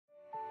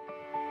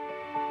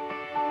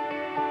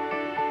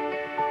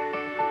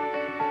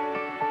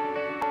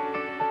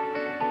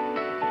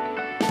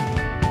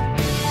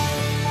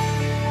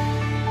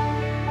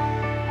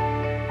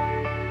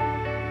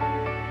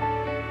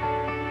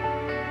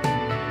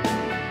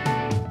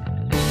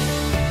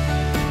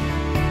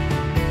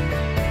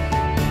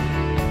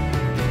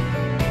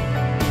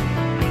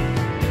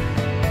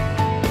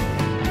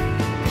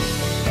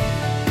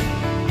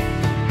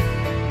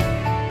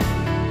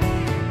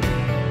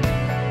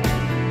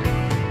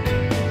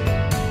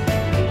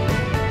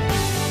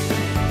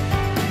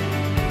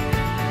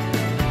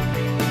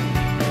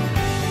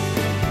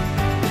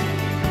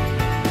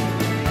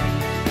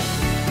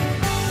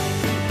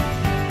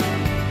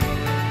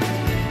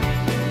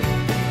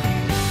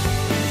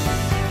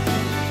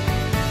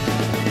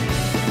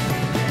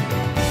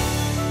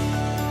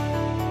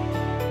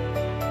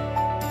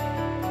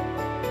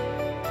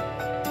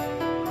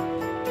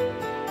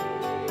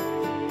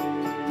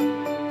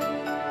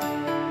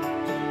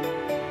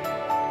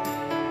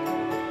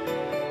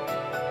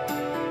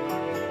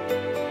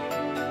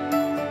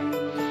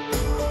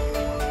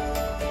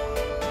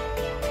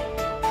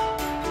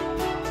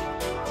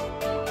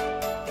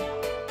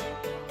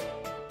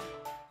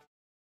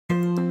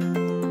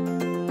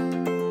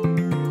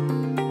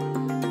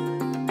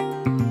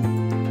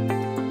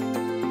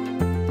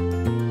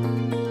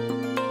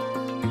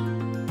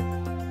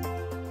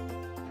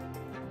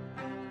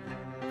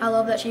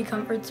that she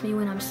comforts me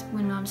when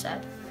I'm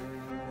sad.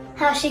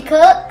 How she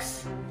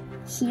cooks.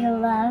 She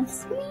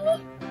loves me.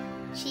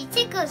 She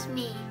tickles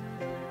me.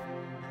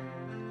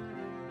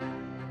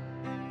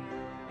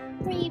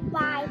 Read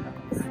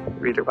Bibles.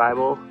 Read her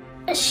Bible.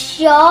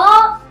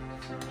 Shop.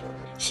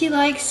 She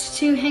likes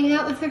to hang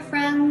out with her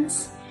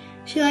friends.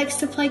 She likes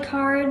to play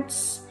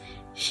cards.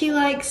 She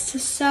likes to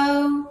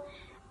sew.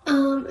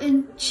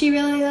 And she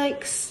really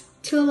likes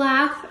to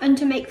laugh and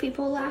to make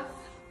people laugh.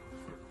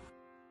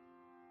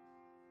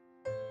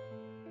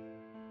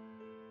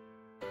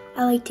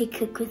 I like to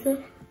cook with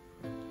her.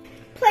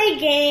 Play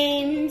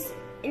games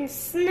and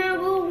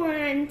snuggle when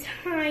I'm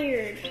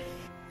tired.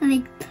 I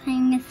like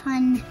playing with her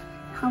and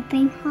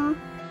helping her.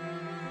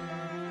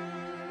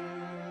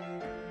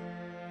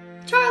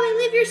 Charlie,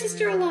 leave your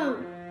sister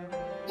alone.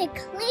 I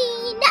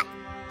clean up.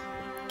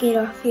 Get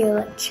off your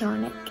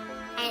electronic.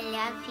 I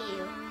love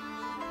you.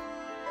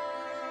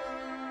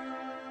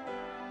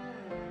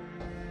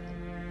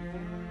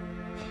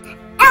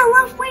 I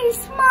love way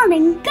smart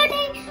and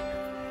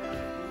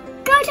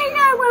go to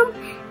her room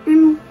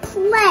and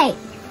play.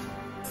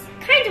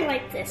 Kind of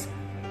like this.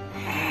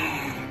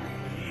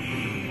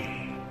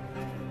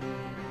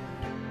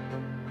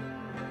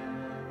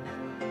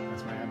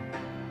 Yes, ma'am.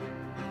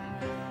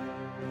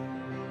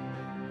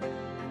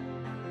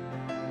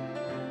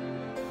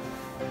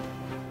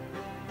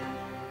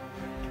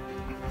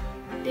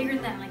 Bigger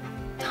than that, like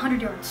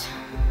 100 yards.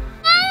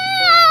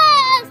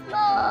 Yes,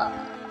 Lord.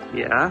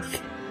 Yeah?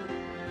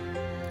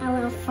 I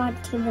will fly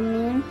to the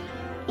moon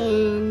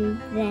and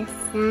the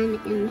sun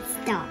and the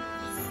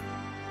stars.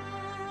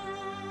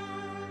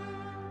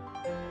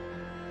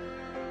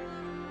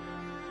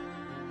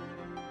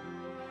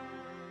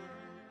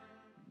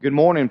 Good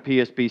morning,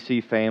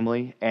 PSBC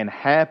family, and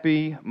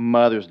happy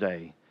Mother's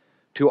Day.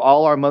 To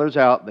all our mothers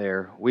out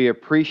there, we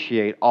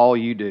appreciate all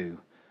you do.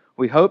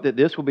 We hope that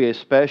this will be a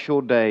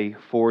special day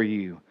for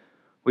you.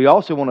 We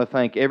also want to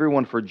thank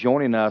everyone for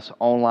joining us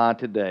online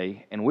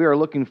today, and we are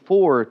looking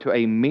forward to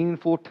a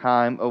meaningful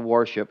time of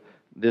worship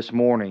this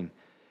morning.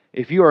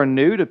 If you are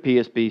new to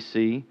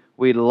PSBC,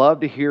 we'd love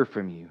to hear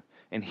from you,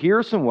 and here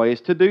are some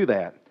ways to do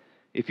that.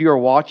 If you are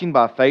watching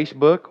by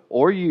Facebook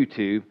or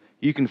YouTube,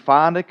 you can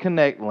find a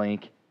Connect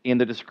link in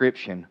the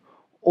description,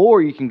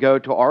 or you can go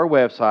to our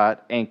website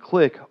and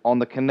click on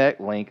the Connect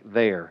link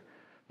there.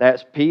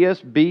 That's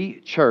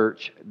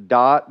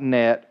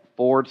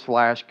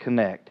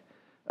psbchurch.net/connect.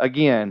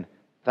 Again,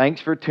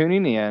 thanks for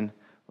tuning in.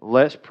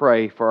 Let's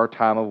pray for our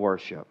time of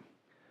worship.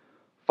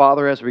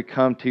 Father, as we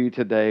come to you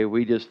today,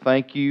 we just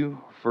thank you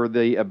for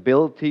the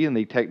ability and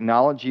the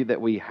technology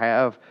that we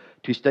have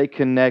to stay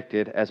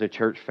connected as a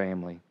church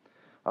family.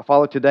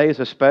 Father, today is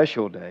a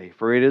special day,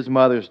 for it is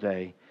Mother's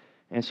Day.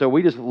 And so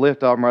we just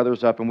lift our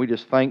mothers up and we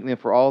just thank them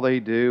for all they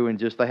do, and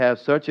just they have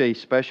such a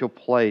special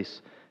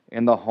place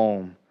in the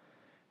home.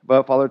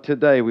 But Father,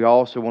 today we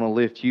also want to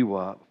lift you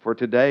up. For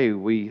today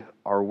we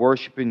are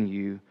worshiping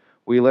you.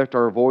 We lift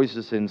our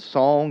voices in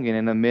song, and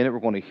in a minute we're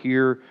going to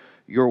hear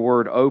your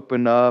word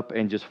open up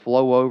and just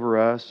flow over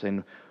us.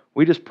 And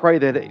we just pray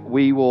that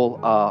we will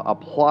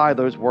apply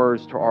those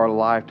words to our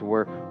life to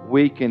where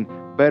we can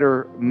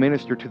better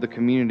minister to the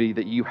community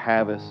that you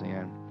have us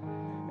in.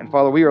 And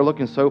Father, we are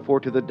looking so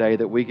forward to the day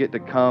that we get to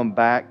come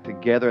back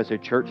together as a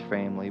church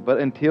family. But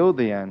until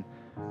then,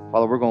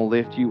 Father, we're going to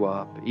lift you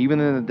up. Even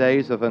in the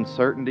days of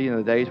uncertainty, in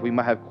the days we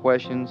might have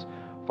questions,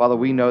 Father,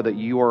 we know that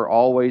you are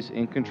always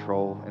in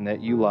control and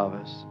that you love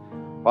us.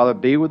 Father,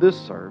 be with this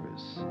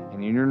service.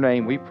 And in your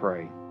name we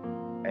pray.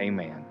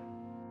 Amen.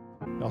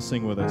 Y'all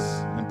sing with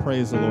us and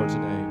praise the Lord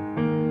today.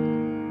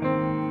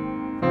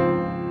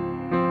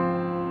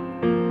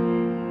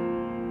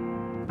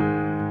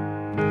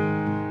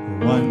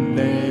 One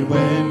day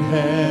when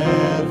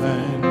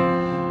heaven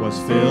was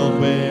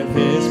filled with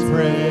his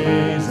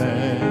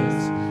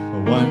praises,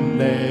 one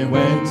day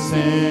when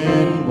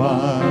sin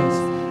was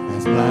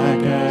as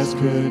black as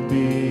could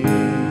be,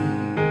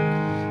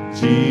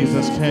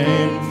 Jesus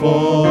came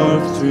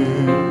forth to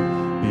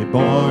be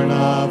born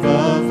of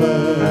a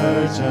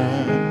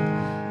virgin,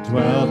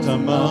 dwelt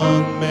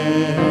among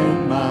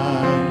men,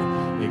 my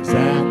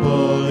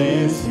example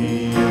is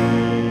he.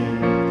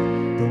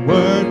 The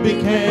Word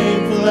became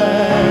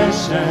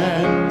flesh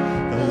and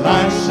the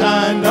light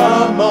shined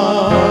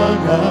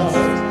among us,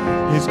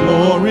 his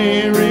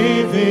glory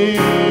revealed.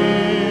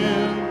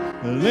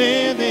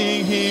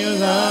 Living he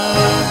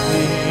loved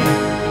me,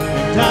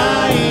 and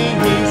dying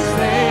he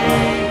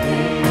saved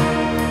me.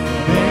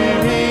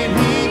 Buried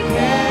he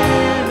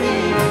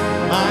carried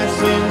my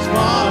sins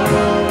far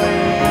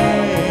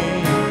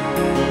away.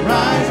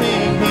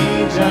 Rising he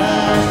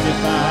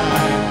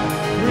justified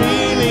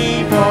freely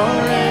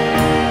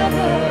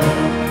forever.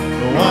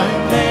 One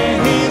day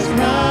he's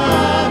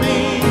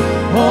coming,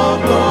 oh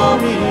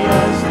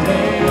glorious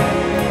day,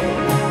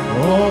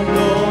 oh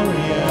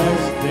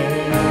glorious day.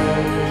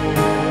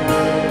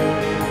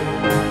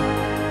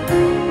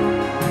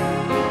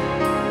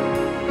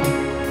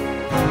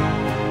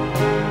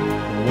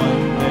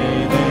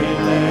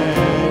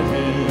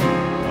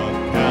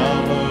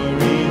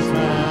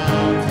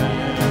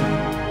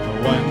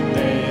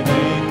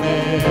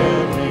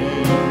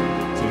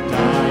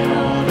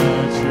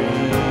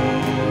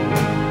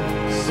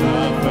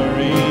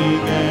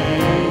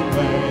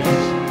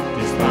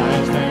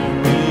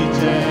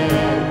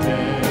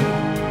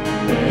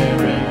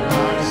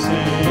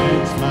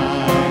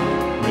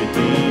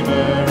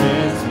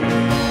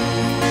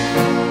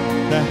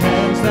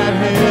 that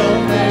Hail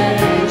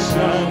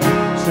nation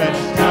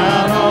stretched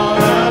out on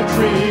a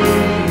tree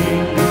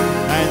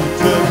and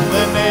took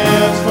the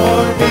nails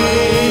for me.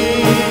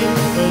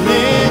 The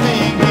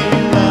living He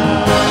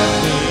loved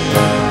me,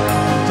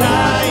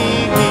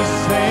 dying He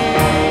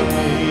saved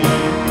me,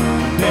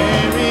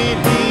 buried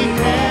He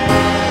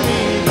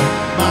carried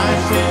my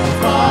sins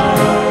far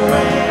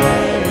away,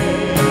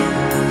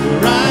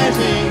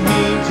 rising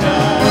He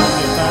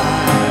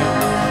justified,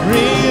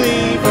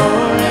 really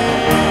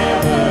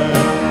forever.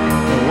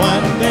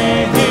 One day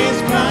He's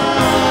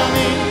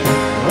coming,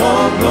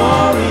 oh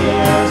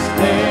glorious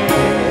day,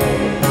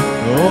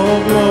 oh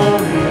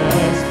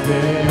glorious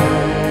day.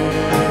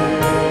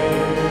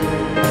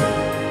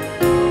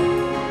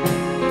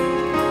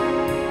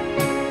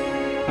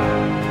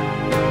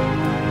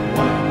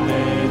 One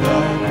day the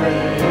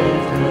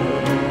grave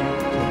could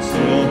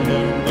conceal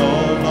Him no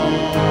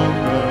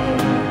longer.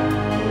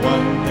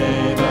 One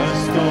day the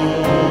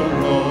stone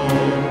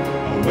rolled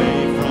away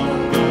from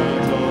the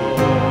door.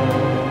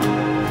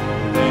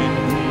 Then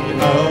He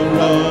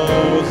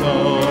arose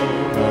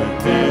over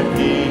death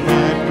He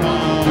had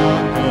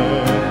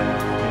conquered,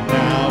 and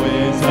now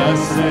is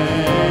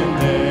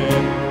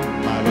ascended,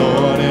 my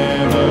Lord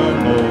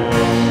evermore.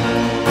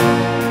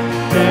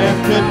 Death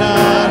could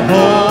not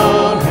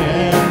hold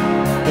Him,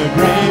 the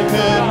grave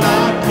could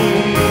not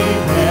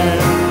keep Him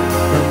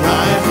from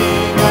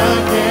rising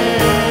again.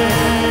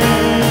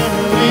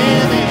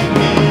 Living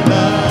He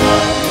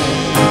loved me,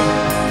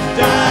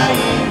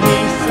 dying He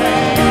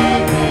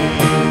saved me,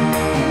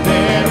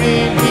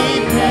 buried He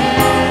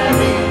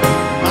carried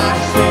my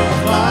sins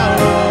far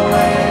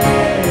away,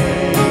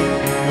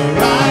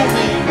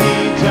 rising He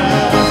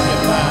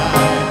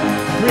justified,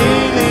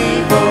 freely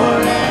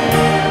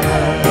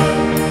forever.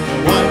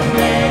 One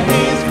day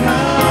He's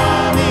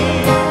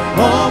coming,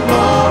 oh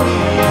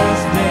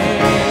glorious day,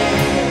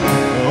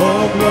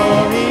 oh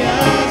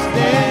glorious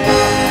day,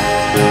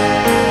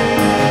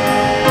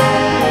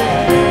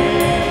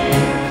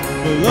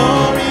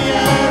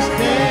 glorious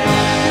day.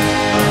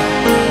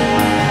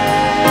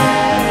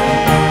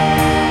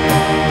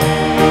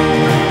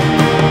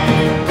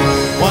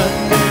 One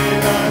day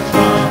the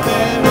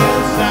trumpet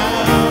will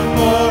sound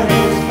for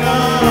His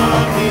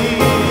coming.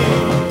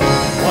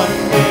 One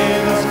day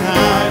the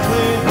skies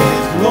with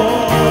His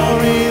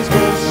glories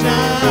will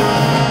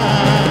shine.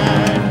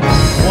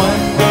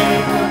 One day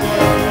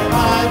together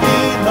my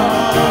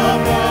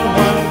beloved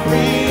one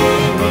free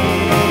me.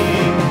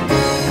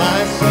 My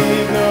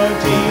Savior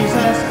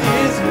Jesus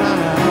is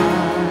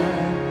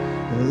mine.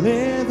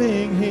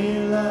 Living He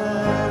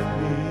loved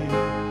me,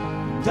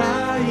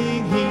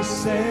 dying He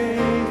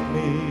saved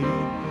me,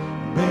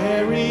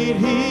 buried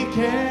He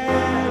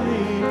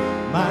carried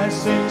my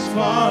sins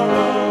far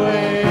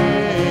away,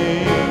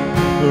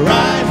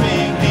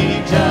 rising He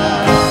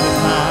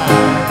justified,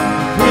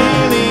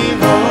 freely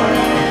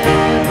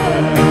forever.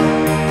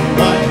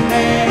 One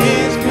day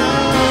He's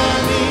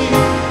coming,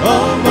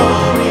 oh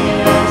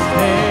glorious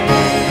day,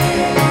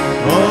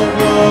 oh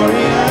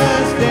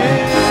glorious day,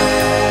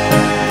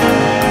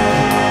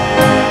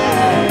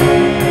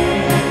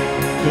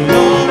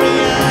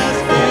 glorious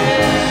day,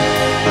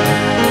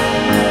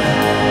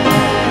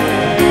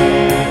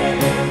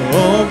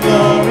 oh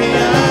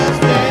glorious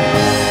day,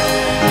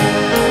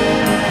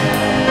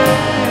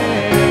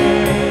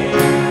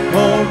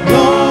 oh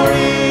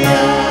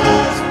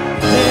glorious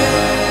day.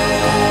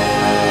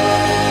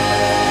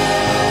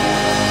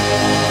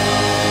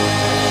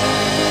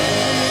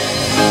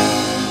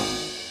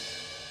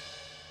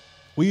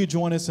 Will you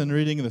join us in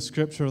reading the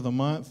scripture of the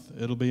month?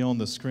 It'll be on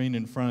the screen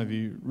in front of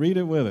you. Read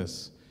it with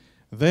us.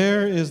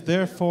 There is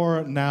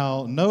therefore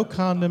now no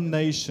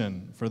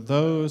condemnation for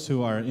those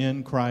who are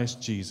in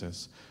Christ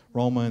Jesus.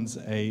 Romans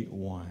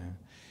 8:1.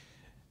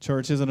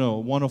 Church, isn't it a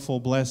wonderful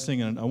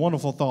blessing and a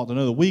wonderful thought to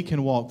know that we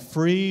can walk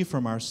free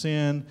from our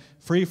sin,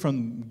 free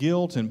from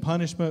guilt and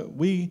punishment.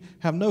 We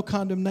have no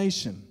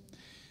condemnation.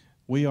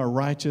 We are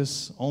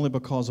righteous only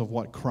because of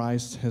what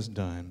Christ has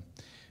done.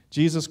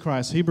 Jesus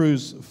Christ,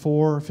 Hebrews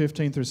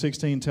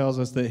 4:15-16 tells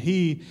us that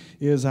He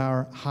is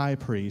our high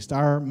priest,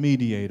 our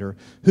mediator,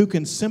 who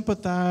can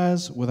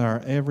sympathize with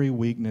our every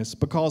weakness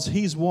because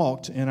He's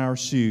walked in our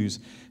shoes.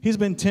 He's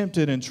been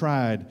tempted and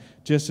tried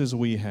just as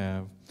we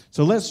have.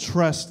 So let's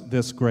trust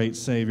this great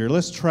Savior.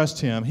 Let's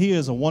trust Him. He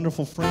is a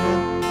wonderful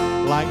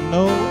friend like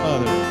no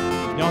other.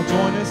 Y'all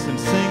join us and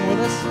sing with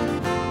us?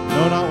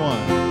 No, not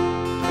one.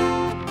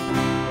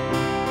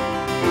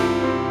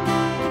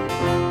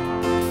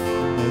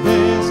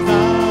 There's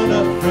not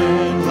a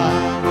friend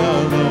like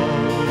the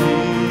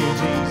lowly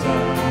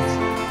Jesus.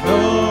 No,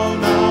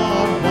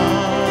 not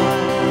one.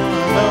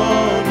 No,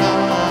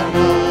 not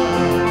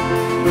one.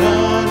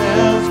 None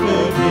else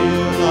could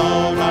heal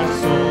all our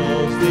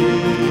souls'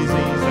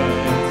 diseases.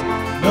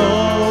 No,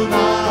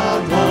 not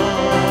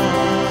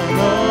one.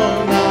 No,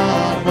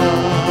 not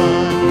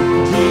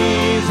one.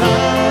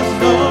 Jesus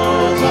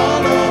knows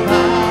all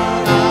about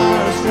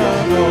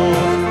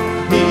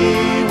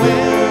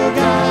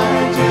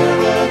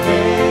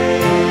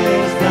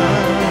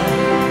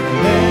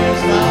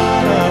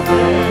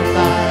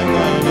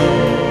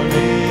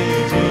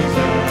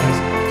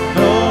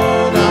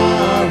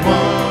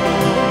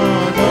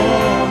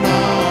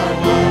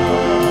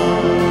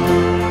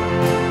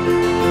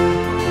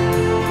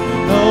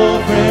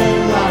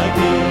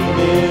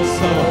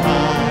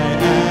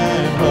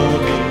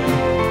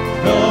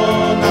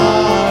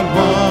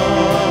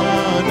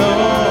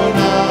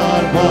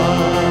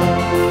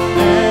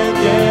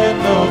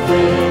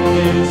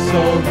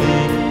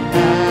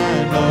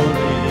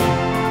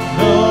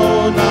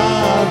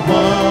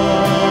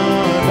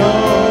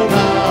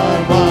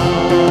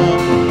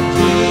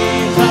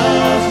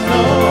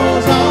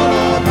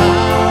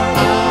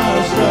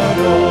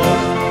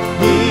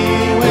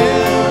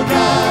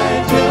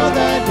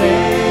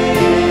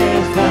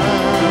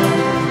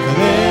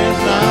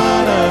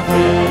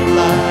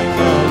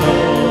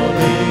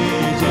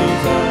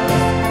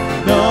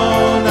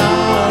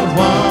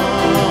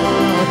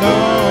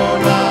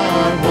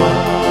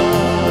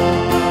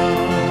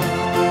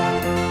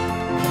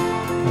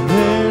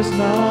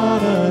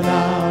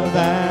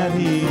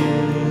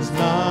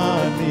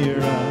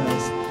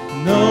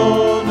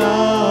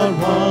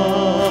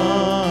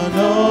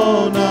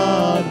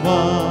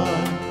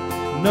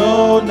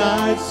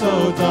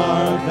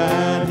heart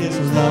that His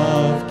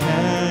love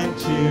can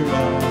cheer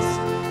us.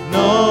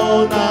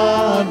 No,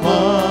 not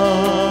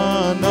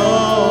one,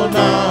 no,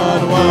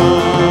 not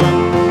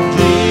one.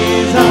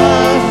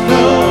 Jesus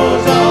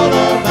knows all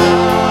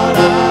about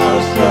our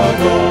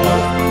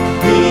struggles.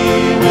 He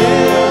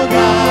will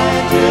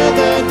guide till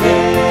the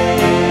day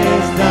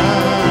is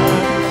done.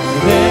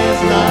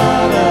 There's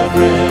not a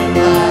friend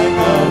like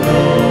the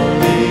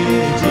lonely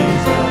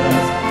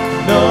Jesus.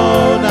 No,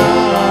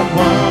 not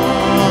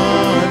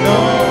one, no,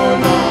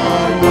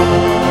 not one.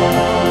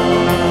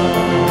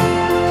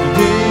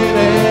 Did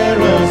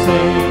error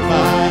saved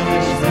by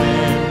His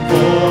friend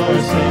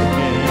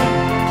forsaken?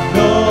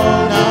 No,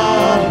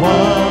 not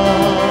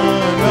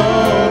one, no,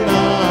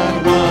 not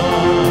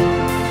one.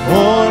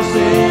 Or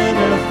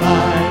sinner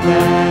find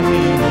that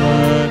He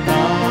would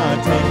not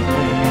take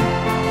him?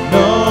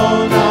 No,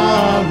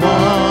 not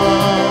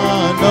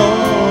one, no,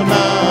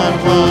 not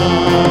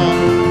one.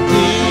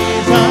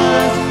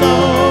 Jesus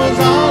knows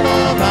all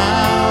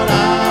about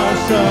our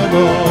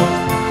struggles.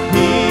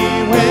 He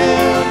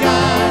will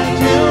guide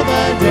till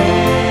the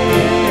day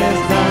is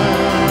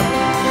done.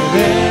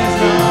 There's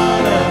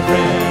not a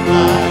friend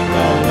like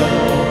the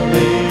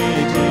lonely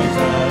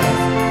Jesus.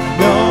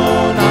 No,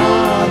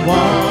 not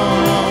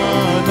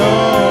one, no,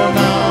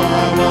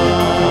 not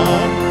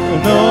one,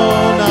 no,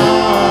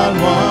 not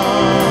one,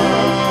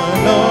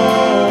 no,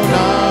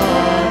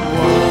 not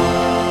one.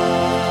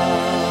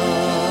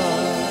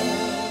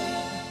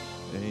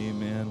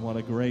 Amen. What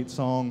a great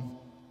song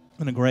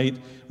and a great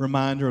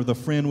reminder of the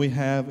friend we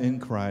have in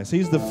Christ.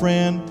 He's the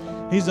friend,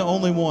 He's the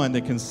only one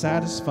that can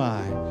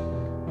satisfy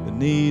the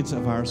needs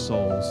of our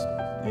souls.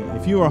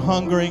 If you are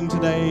hungering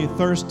today,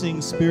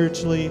 thirsting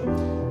spiritually,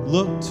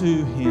 look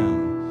to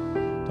Him.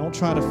 Don't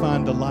try to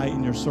find delight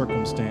in your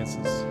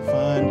circumstances.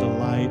 Find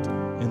delight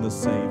in the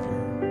Savior.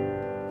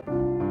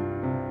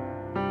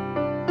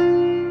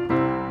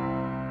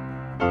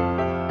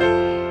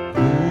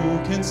 Who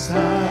can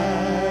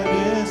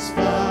satisfy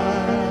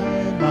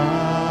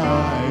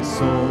my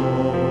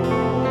soul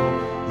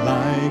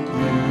like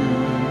you?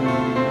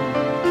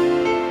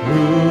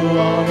 Who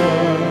on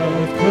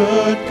earth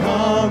could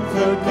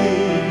comfort me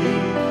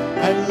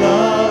and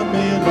love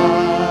me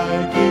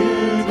like you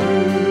do?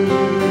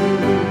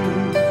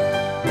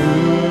 Who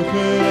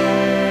could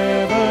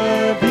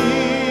ever be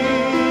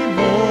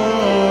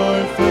more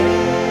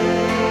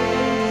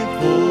faithful,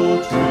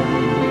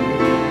 true?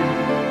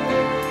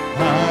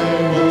 I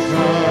will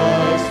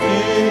trust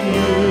in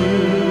you,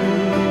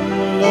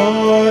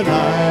 Lord, I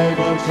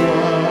will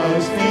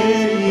trust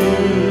in you,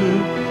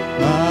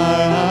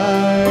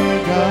 my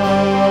God.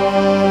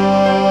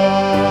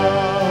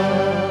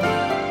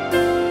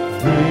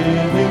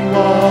 Living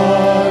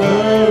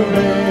water,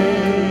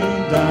 rain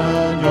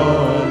down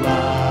your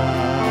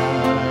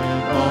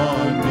light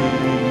on me,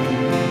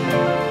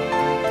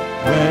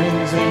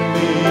 cleansing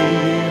me,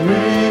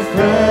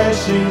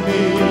 refreshing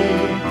me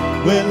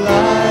with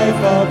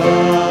life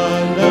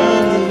abundantly.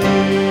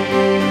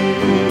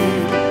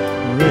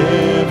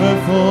 River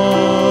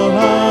full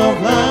of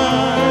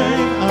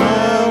life,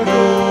 I'll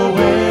go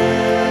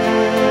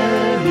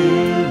where you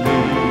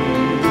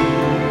lead.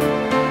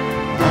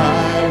 I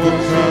will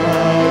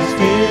trust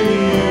in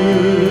you,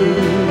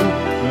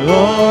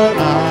 Lord,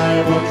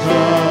 I will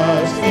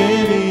trust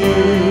in you,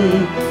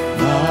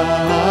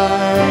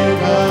 my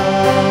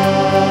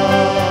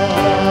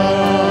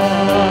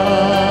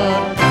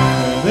God.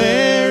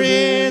 There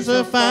is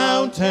a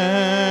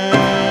fountain.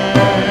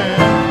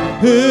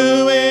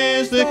 Who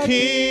is the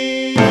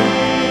King?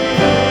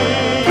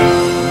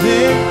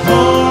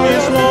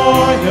 Victorious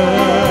warrior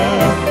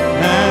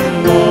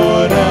and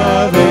Lord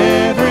of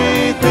everything.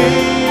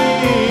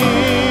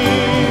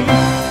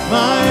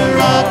 My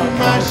rock,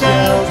 my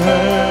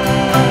shelter,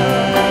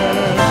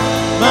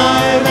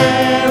 my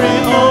very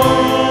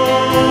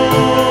own.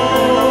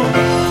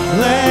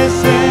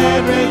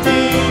 Blessed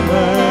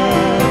Redeemer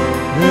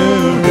who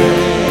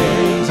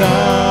reigns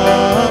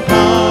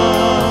upon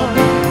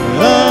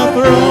the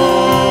throne.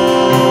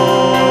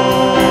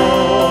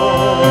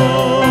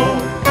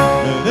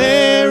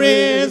 There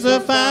is a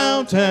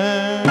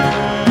fountain.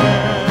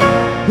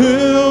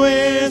 Who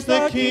is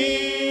the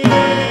King?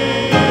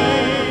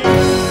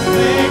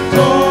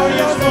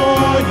 Victorious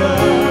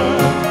warrior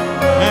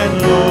and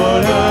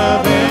Lord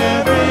of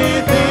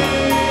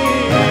everything.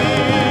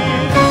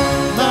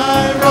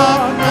 My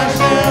rock, my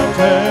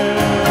shelter,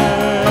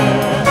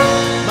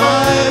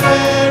 my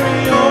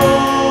very own.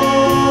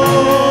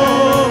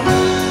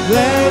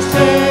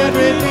 Blessed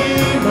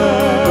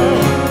Redeemer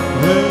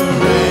who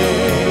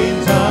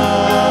reigns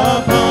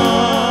upon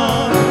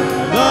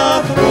the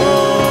throne.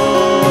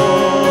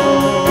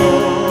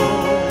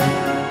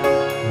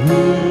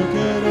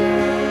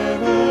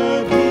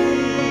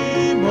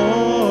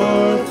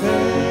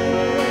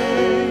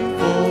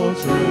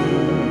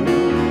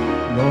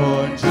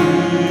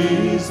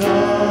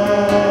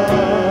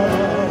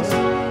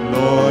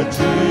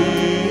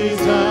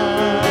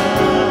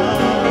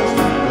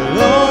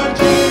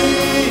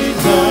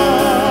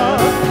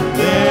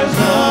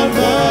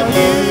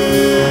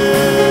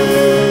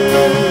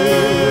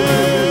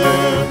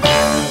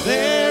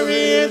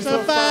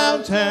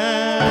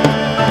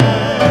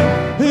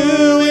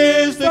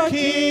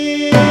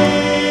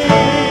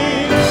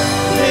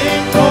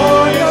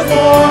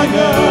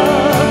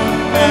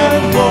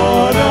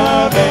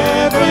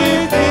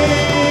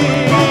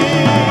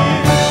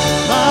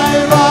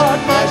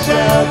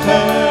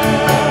 shelter,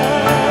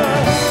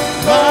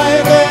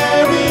 my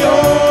very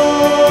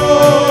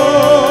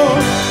own,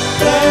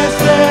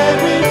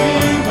 blessed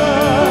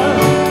Redeemer,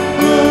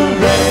 who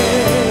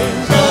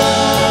reigns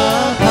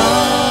upon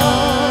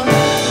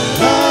the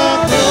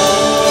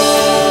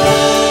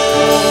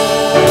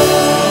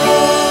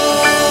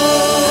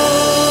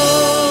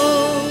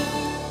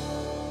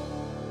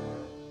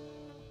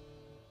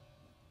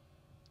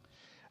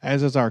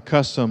As is our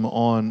custom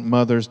on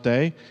Mother's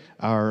Day,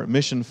 our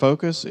mission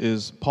focus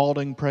is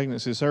Paulding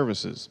Pregnancy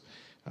Services.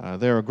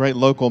 They're a great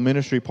local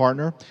ministry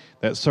partner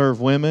that serve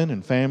women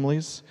and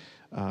families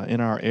in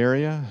our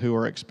area who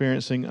are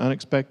experiencing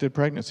unexpected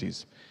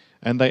pregnancies.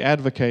 And they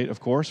advocate, of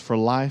course, for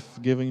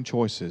life-giving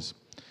choices.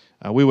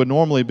 We would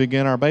normally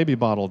begin our baby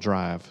bottle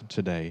drive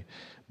today,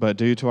 but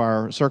due to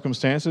our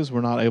circumstances, we're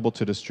not able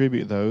to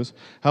distribute those.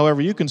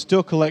 However, you can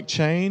still collect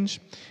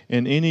change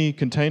in any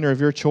container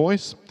of your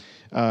choice.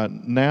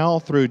 Now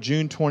through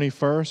June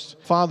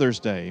 21st, Father's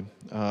Day,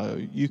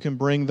 you can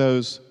bring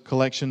those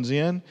collections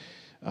in.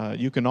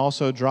 You can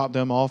also drop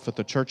them off at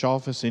the church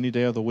office any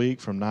day of the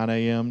week from 9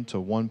 a.m. to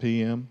 1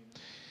 p.m.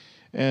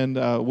 And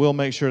we'll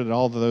make sure that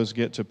all of those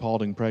get to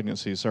Paulding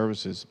Pregnancy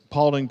Services.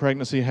 Paulding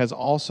Pregnancy has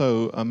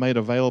also made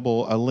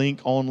available a link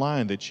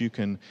online that you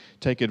can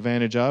take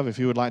advantage of if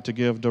you would like to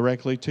give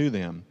directly to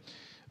them.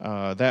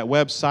 That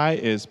website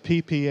is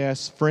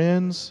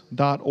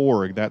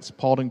ppsfriends.org. That's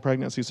Paulding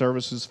Pregnancy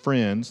Services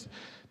Friends,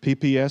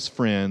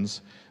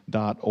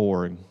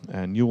 ppsfriends.org.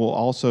 And you will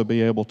also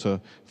be able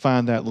to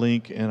find that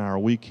link in our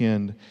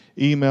weekend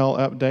email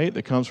update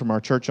that comes from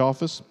our church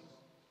office.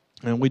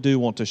 And we do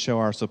want to show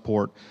our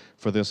support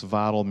for this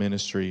vital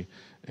ministry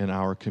in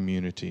our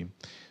community.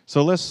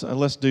 So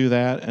let's do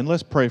that, and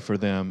let's pray for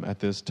them at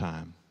this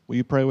time. Will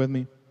you pray with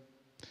me?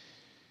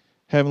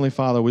 Heavenly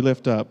Father, we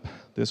lift up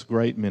this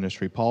great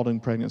ministry, Paulding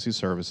Pregnancy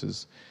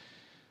Services,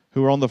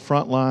 who are on the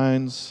front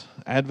lines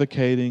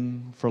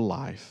advocating for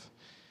life.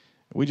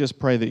 We just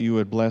pray that you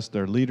would bless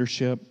their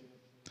leadership,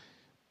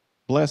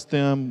 bless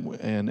them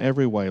in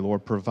every way,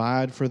 Lord.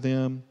 Provide for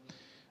them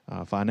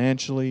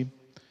financially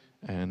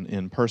and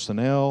in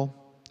personnel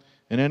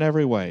and in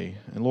every way.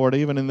 And Lord,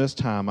 even in this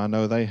time, I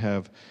know they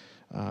have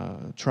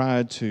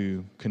tried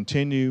to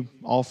continue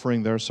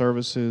offering their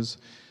services,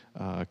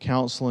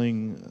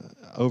 counseling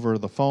over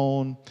the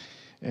phone.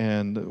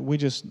 And we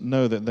just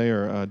know that they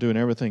are doing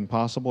everything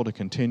possible to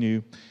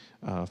continue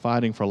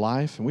fighting for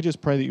life. And we just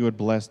pray that you would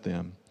bless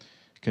them,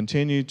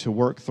 continue to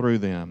work through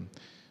them.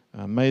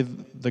 May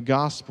the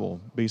gospel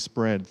be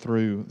spread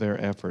through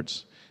their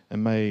efforts.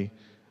 And may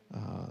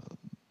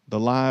the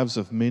lives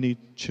of many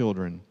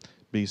children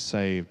be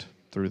saved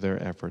through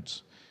their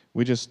efforts.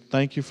 We just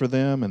thank you for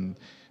them and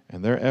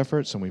their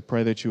efforts, and we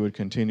pray that you would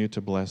continue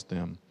to bless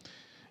them.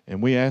 And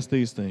we ask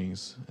these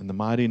things in the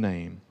mighty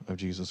name of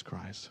Jesus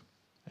Christ.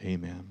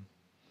 Amen.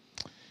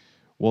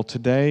 Well,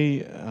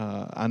 today,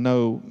 I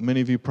know many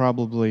of you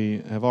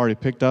probably have already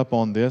picked up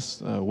on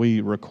this.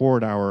 We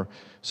record our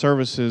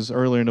services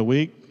earlier in the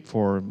week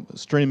for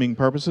streaming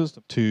purposes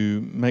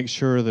to make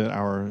sure that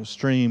our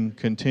stream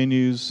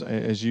continues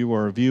as you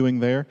are viewing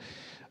there.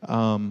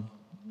 And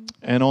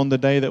on the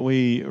day that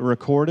we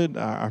recorded,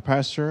 our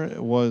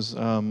pastor was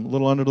a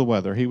little under the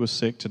weather. He was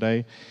sick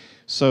today.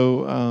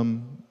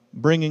 So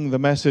bringing the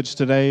message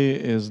today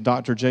is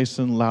Dr.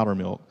 Jason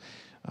Loudermilk.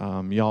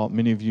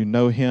 Many of you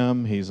know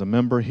him. He's a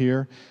member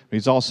here.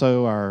 He's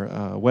also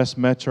our West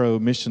Metro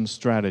mission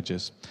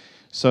strategist.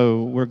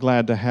 So we're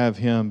glad to have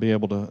him be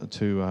able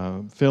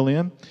to fill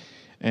in.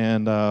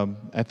 And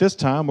at this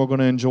time, we're going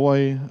to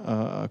enjoy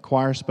a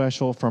choir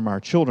special from our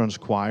children's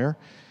choir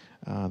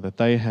that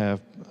they have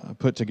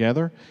put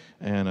together.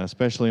 And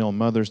especially on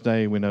Mother's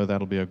Day, we know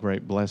that'll be a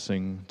great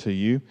blessing to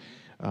you.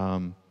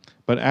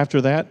 But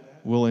after that,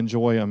 we'll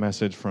enjoy a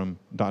message from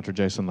Dr.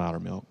 Jason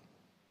Loudermilk.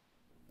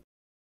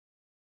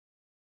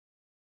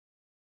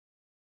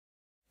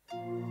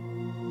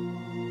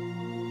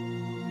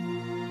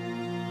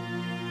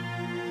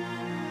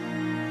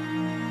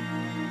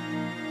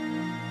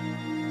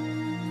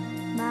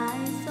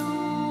 My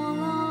soul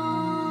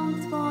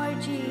longs for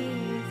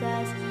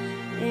Jesus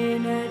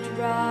in a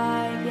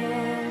dry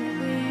and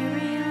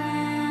weary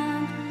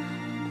land.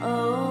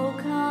 Oh,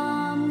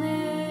 come,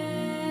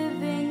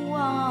 living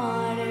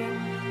water,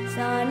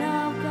 Son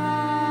of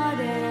God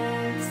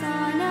and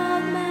Son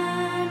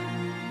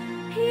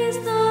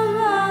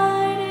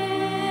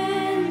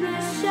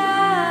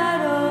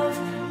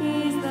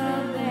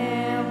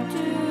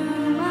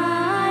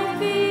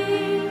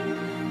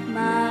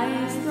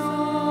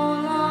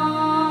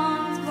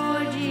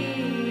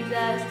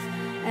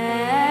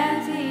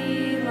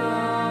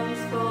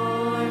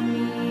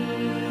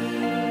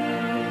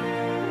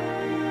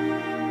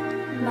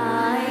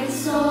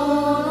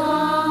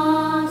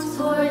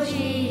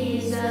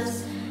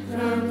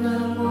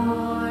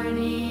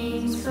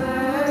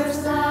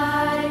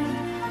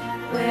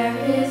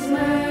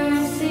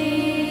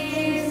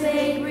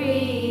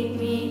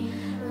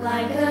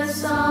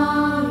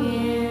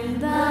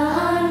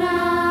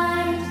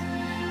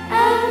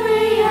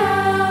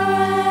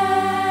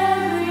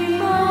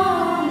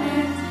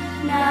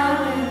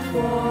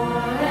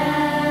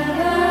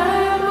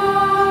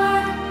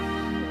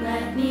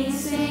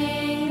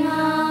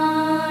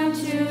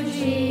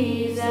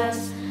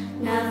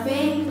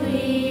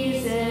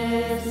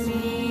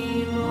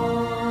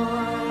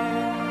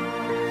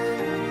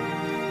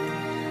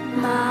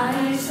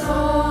soul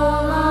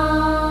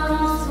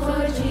longs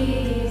for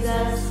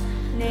Jesus,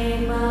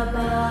 name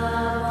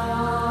above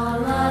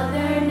all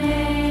other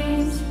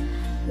names.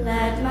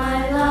 Let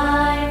my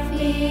life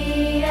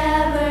be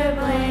ever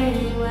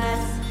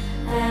blameless,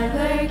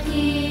 ever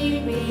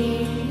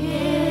keeping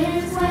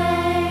His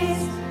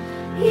ways.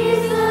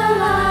 He's the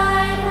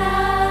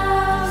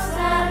lighthouse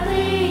that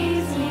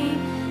leads me.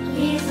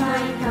 He's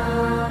my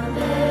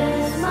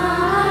compass,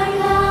 my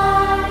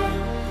guide.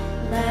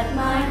 Let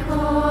my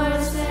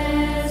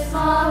courses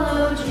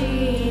follow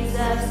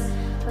Jesus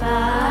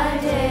by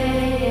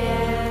day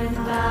and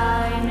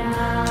by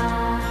night.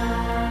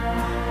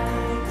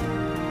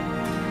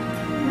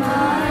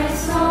 My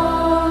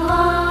soul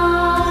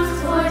longs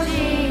for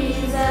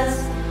Jesus.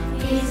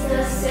 He's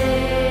the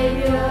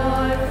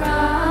Savior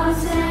from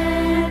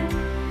sin.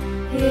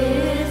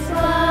 His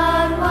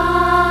blood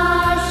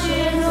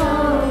washes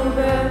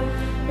over.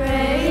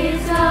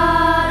 Praise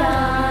God,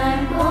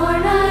 I'm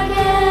born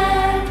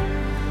again.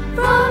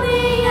 From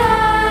the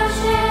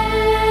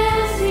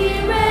ashes He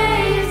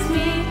raised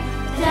me.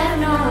 Death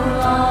no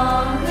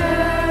longer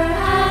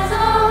has a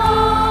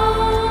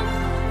hold.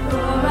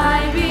 For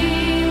I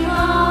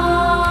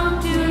belong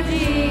to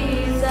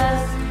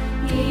Jesus.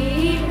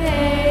 He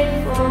paid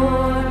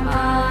for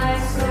my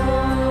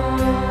soul.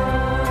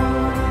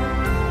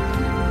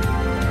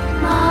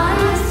 My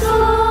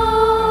soul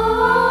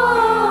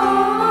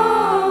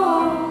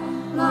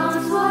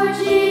longs for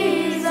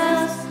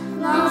Jesus,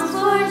 longs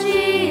for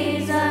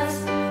Jesus.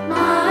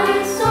 My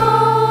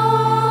soul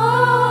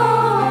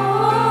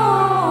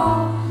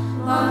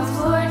longs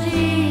for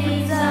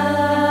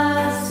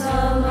Jesus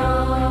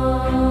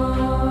alone.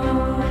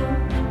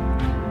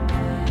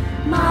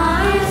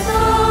 My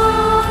soul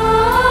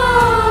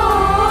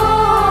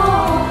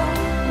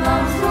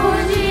longs for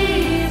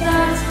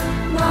Jesus,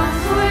 longs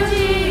for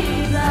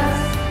Jesus.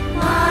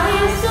 My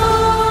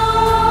soul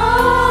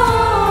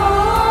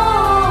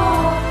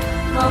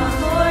longs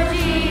for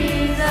Jesus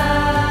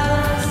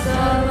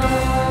alone.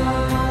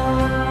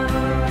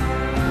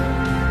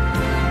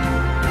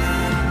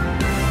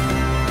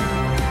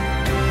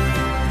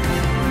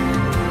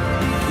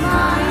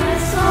 My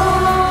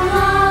soul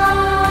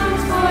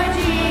longs for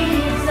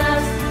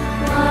Jesus.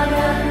 What a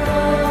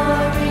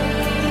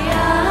glorious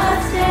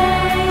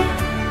day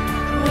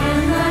when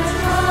the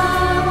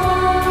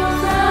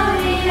troubles of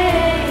the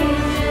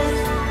ages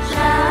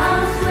shall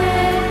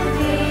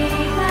swiftly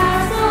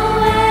pass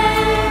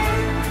away.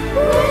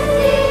 With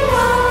the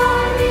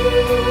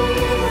armies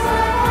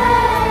of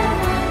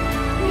heaven,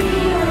 He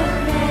will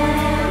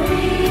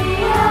carry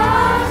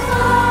us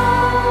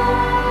home.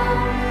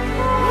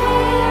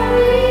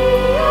 Carry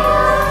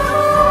us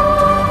home.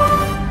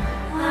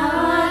 How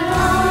I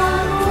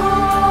long for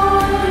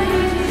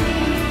You,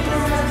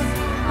 Jesus.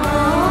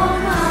 Oh,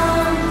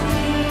 come,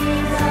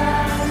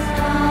 Jesus,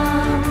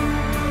 come.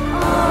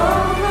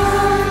 Oh,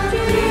 come,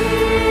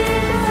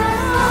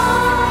 Jesus, come.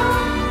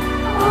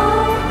 Oh,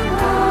 come,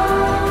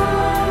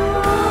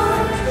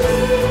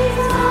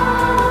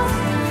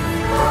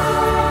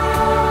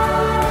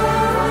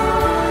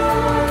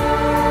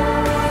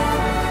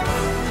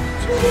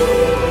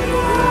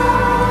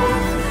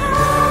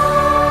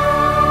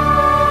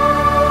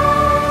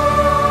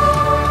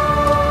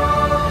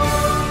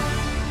 Jesus,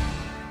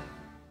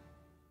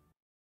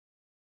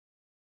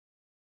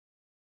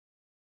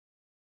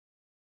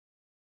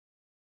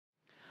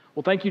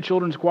 Well, thank you,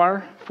 Children's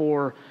Choir,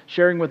 for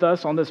sharing with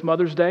us on this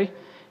Mother's Day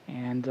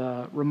and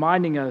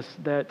reminding us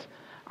that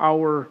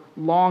our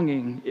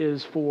longing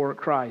is for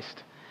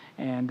Christ.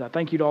 And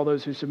thank you to all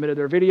those who submitted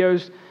their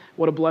videos.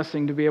 What a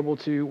blessing to be able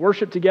to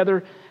worship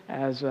together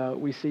as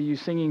we see you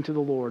singing to the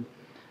Lord.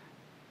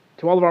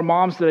 To all of our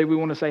moms today, we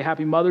want to say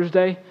Happy Mother's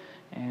Day.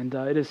 And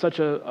it is such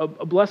a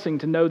blessing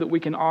to know that we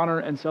can honor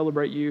and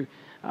celebrate you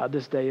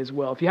this day as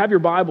well. If you have your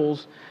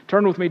Bibles,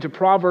 turn with me to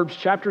Proverbs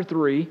chapter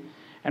 3.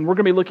 And we're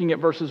going to be looking at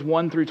verses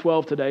 1 through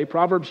 12 today.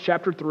 Proverbs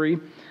chapter 3,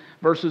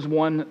 verses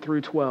 1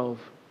 through 12.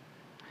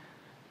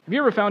 Have you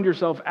ever found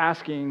yourself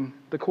asking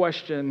the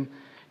question,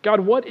 God,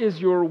 what is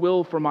your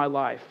will for my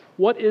life?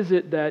 What is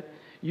it that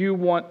you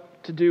want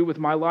to do with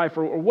my life?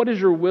 Or what is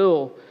your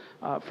will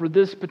for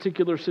this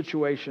particular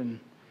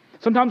situation?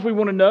 Sometimes we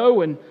want to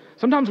know, and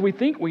sometimes we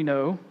think we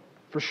know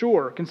for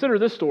sure. Consider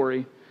this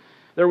story.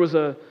 There was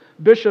a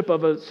bishop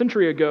of a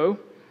century ago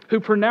who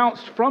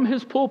pronounced from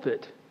his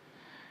pulpit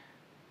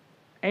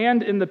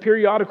and in the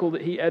periodical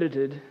that he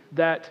edited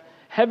that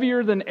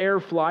heavier than air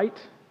flight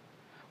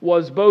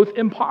was both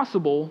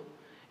impossible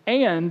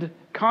and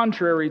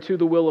contrary to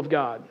the will of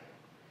God.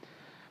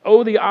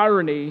 Oh, the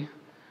irony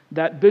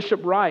that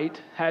Bishop Wright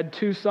had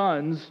two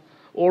sons,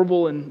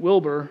 Orville and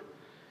Wilbur.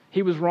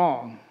 He was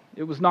wrong.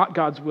 It was not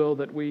God's will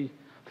that we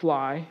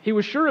fly. He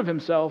was sure of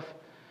himself,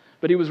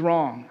 but he was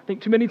wrong. I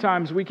think too many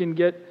times we can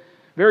get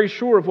very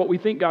sure of what we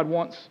think God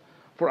wants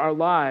for our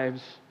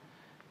lives,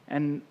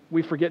 and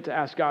we forget to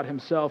ask God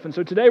Himself. And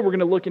so today we're going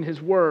to look in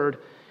His Word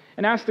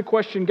and ask the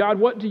question, God,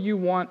 what do you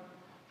want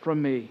from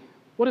me?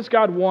 What does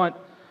God want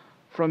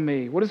from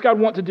me? What does God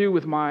want to do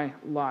with my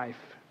life?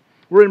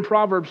 We're in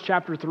Proverbs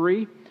chapter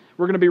 3. We're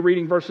We're going to be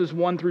reading verses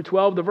 1 through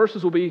 12. The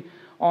verses will be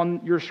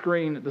on your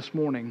screen this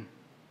morning.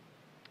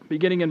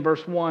 Beginning in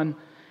verse 1,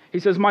 he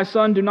says, "My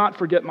son, do not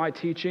forget my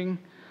teaching,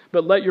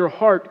 but let your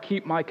heart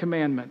keep my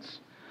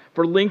commandments.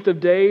 For length of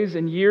days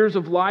and years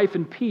of life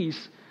and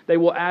peace they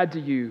will add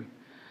to you.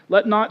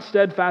 Let not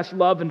steadfast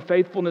love and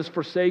faithfulness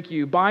forsake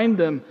you. Bind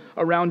them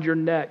around your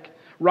neck.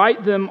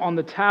 Write them on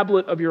the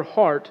tablet of your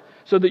heart,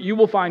 so that you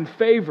will find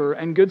favor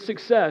and good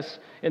success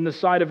in the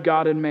sight of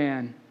God and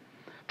man.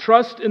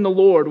 Trust in the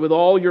Lord with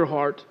all your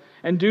heart,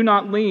 and do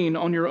not lean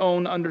on your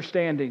own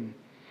understanding.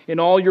 In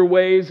all your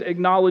ways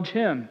acknowledge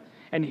Him,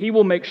 and He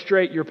will make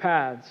straight your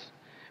paths.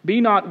 Be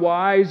not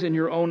wise in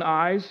your own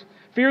eyes.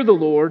 Fear the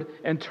Lord,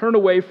 and turn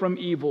away from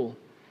evil.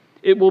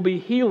 It will be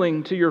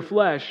healing to your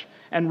flesh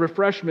and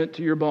refreshment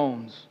to your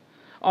bones.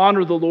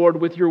 Honor the Lord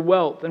with your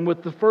wealth and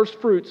with the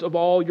first fruits of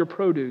all your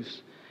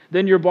produce.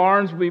 Then your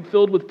barns will be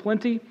filled with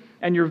plenty,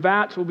 and your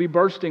vats will be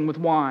bursting with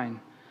wine.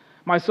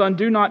 My son,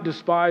 do not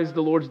despise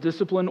the Lord's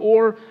discipline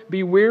or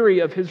be weary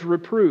of His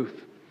reproof.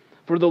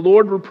 For the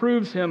Lord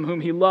reproves him whom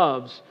He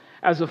loves,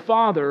 as a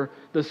father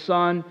the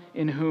son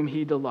in whom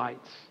He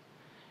delights."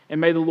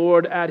 And may the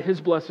Lord add His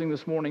blessing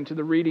this morning to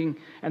the reading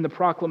and the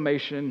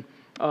proclamation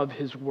of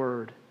His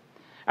word.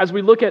 As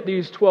we look at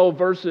these 12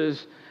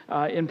 verses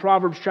in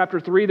Proverbs chapter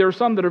 3, there are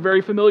some that are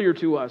very familiar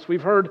to us.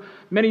 We've heard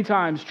many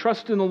times,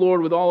 "Trust in the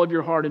Lord with all of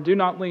your heart and do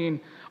not lean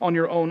on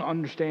your own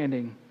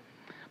understanding."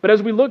 But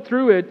as we look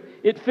through it,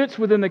 it fits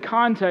within the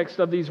context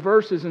of these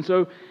verses. And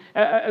so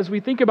as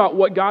we think about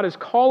what God is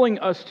calling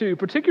us to,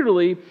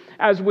 particularly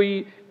as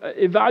we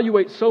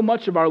evaluate so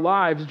much of our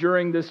lives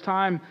during this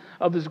time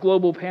of this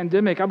global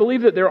pandemic, I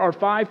believe that there are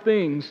 5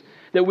 things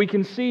that we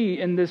can see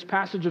in this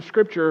passage of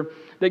Scripture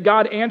that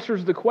God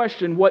answers the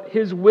question, what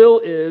His will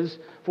is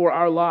for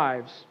our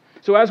lives.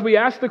 So as we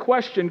ask the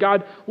question,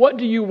 God, what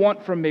do you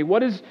want from me?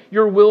 What is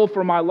your will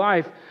for my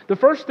life? The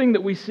first thing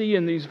that we see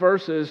in these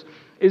verses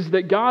is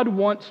that God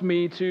wants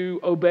me to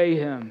obey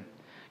Him.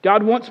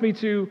 God wants me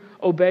to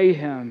obey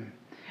Him.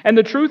 And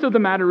the truth of the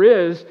matter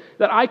is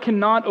that I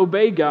cannot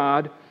obey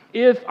God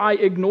if I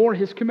ignore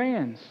His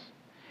commands.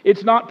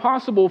 It's not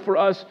possible for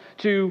us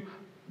to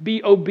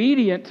be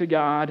obedient to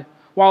God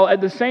while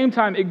at the same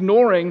time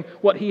ignoring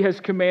what He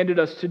has commanded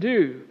us to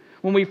do.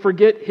 When we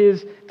forget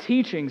His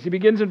teachings. He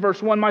begins in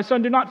verse 1, "My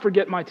son, do not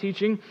forget my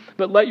teaching,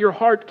 but let your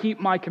heart keep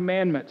my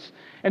commandments."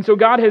 And so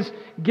God has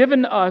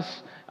given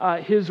us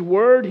His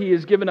word. He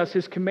has given us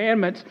His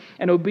commandments,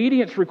 and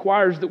obedience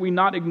requires that we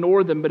not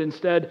ignore them, but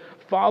instead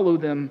follow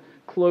them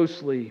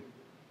closely.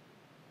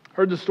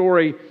 Heard the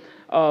story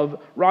of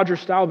Roger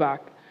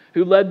Staubach,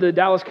 who led the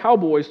Dallas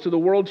Cowboys to the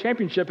World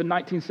Championship in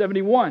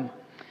 1971.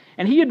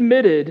 And he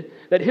admitted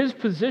that his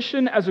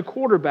position as a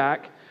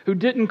quarterback who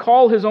didn't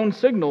call his own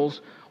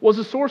signals was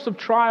a source of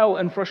trial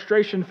and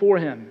frustration for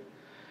him.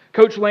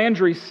 Coach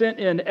Landry sent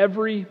in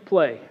every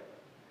play.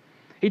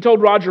 He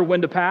told Roger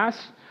when to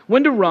pass,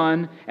 when to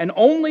run, and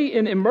only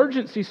in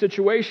emergency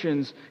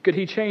situations could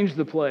he change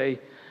the play,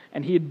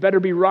 and he had better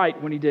be right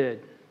when he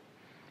did.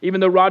 Even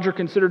though Roger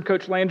considered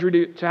Coach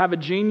Landry to have a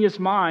genius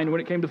mind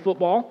when it came to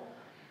football,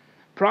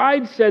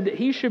 pride said that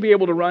he should be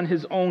able to run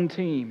his own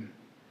team.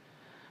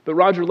 But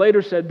Roger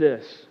later said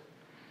this,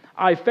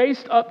 "I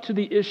faced up to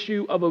the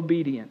issue of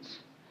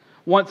obedience.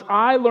 Once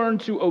I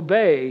learned to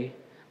obey,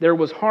 there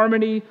was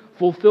harmony,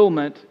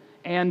 fulfillment,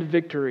 and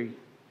victory."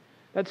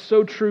 That's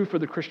so true for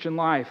the Christian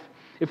life.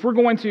 If we're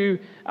going to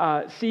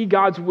see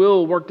God's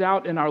will worked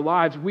out in our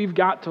lives, we've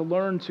got to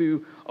learn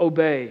to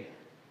obey.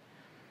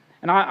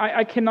 And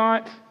I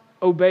cannot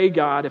obey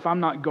God if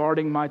I'm not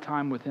guarding my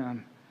time with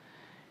Him.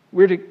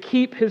 We're to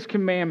keep His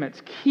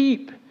commandments.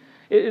 Keep.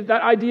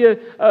 That idea,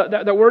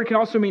 that word can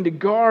also mean to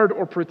guard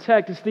or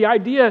protect. It's the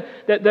idea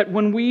that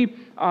when we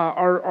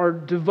are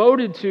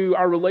devoted to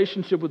our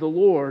relationship with the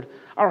Lord,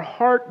 our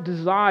heart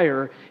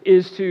desire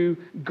is to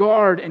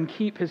guard and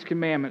keep His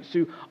commandments,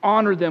 to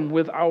honor them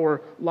with our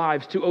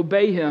lives, to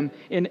obey Him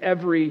in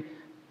every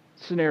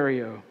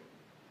scenario.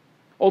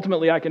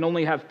 Ultimately, I can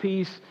only have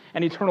peace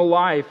and eternal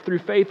life through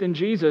faith in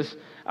Jesus,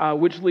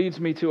 which leads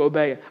me to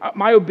obey.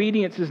 My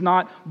obedience is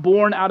not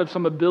born out of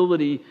some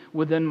ability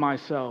within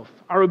myself.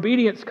 Our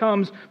obedience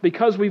comes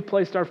because we've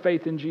placed our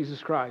faith in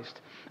Jesus Christ.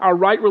 Our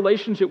right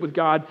relationship with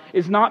God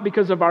is not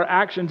because of our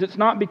actions. It's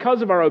not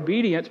because of our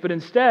obedience, but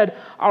instead,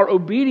 our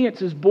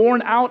obedience is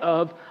born out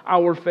of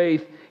our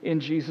faith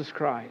in Jesus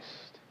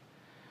Christ.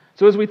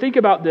 So as we think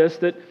about this,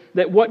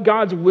 that what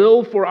God's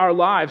will for our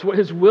lives, what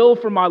His will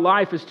for my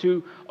life is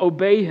to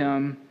obey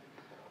Him,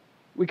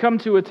 we come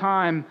to a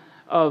time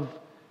of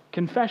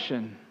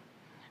confession.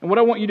 And what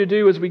I want you to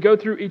do as we go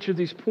through each of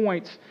these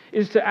points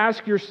is to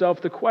ask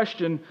yourself the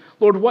question,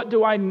 Lord, what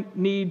do I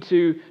need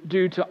to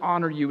do to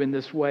honor you in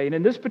this way? And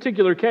in this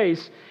particular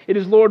case, it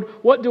is, Lord,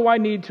 what do I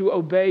need to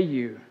obey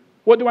you?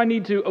 What do I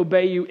need to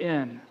obey you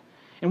in?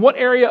 In what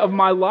area of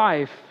my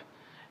life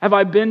have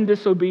I been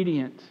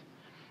disobedient?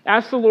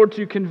 Ask the Lord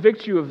to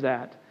convict you of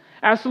that.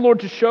 Ask the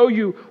Lord to show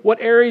you what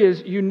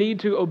areas you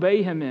need to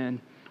obey Him in,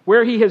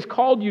 where He has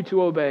called you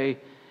to obey,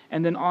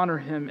 and then honor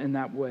Him in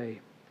that way.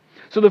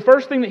 So the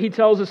first thing that he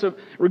tells us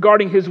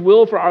regarding his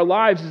will for our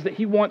lives is that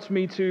he wants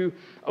me to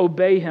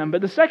obey him.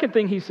 But the second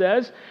thing he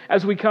says,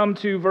 as we come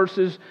to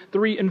verses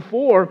 3 and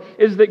 4,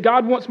 is that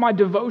God wants my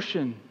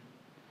devotion.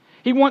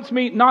 He wants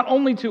me not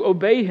only to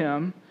obey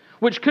him,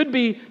 which could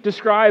be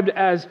described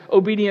as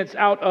obedience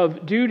out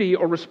of duty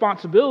or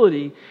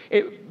responsibility,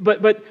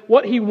 but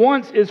what he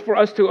wants is for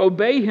us to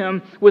obey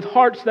him with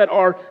hearts that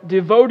are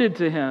devoted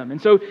to him.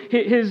 And so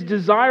his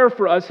desire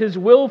for us, his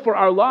will for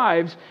our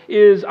lives,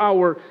 is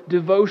our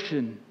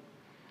devotion.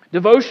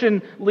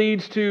 Devotion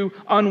leads to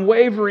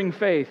unwavering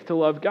faith to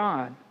love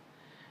God.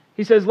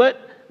 He says,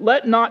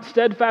 let not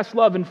steadfast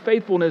love and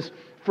faithfulness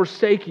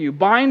forsake you.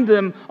 Bind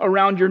them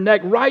around your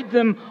neck. Write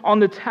them on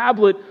the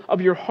tablet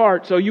of your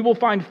heart, so you will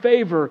find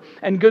favor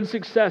and good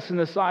success in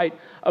the sight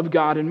of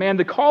God and man.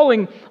 The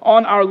calling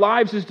on our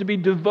lives is to be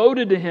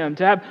devoted to him,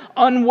 to have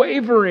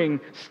unwavering,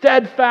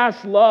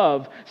 steadfast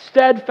love,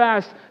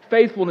 steadfast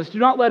faithfulness. Do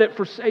not let it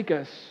forsake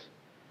us.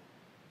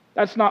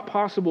 That's not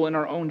possible in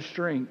our own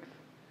strength.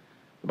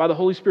 By the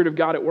Holy Spirit of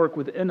God at work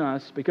within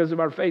us, because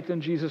of our faith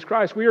in Jesus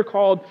Christ, we are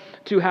called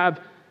to have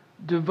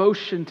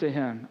devotion to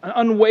him, an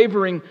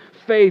unwavering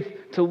faith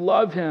to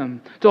love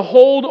him, to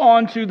hold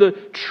on to the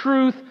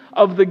truth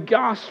of the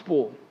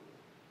gospel,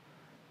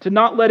 to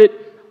not let it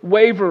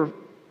waver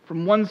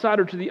from one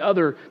side or to the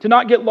other, to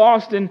not get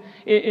lost in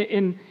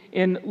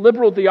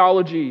liberal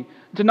theology,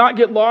 to not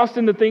get lost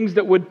in the things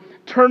that would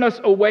turn us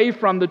away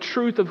from the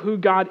truth of who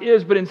God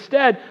is, but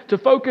instead to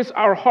focus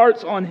our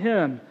hearts on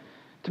him,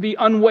 to be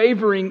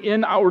unwavering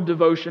in our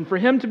devotion, for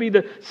him to be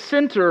the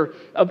center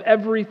of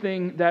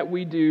everything that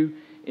we do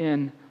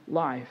in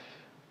life.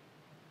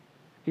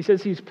 He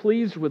says he's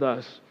pleased with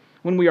us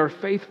when we are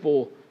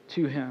faithful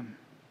to him.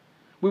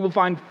 We will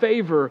find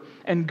favor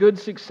and good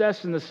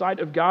success in the sight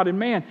of God and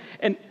man.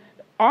 And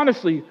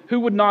honestly,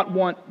 who would not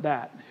want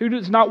that? Who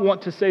does not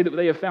want to say that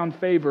they have found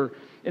favor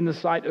in the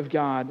sight of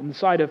God, in the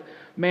sight of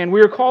man?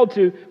 We are called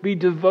to be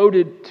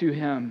devoted to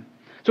him.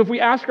 So if we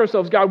ask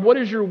ourselves, God, what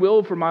is your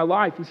will for my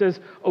life? He says,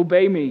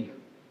 obey me.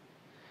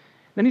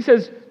 Then he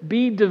says,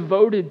 be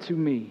devoted to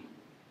me.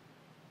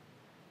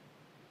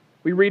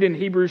 We read in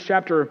Hebrews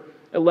chapter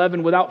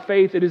 11, without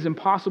faith it is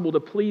impossible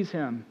to please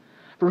him.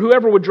 For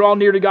whoever would draw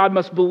near to God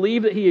must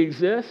believe that he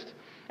exists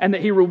and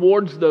that he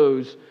rewards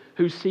those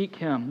who seek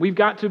him. We've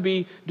got to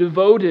be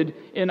devoted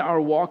in our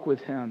walk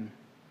with him.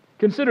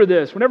 Consider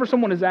this. Whenever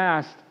someone is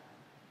asked,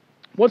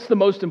 what's the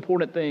most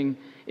important thing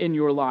in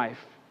your life?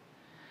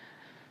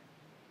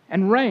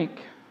 And rank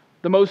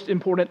the most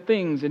important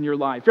things in your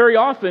life. Very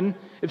often,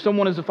 if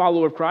someone is a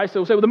follower of Christ,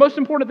 they'll say, well, the most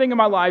important thing in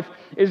my life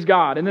is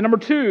God. And then number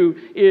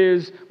 2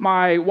 is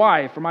my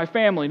wife or my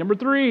family. Number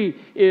 3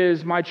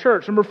 is my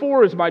church. Number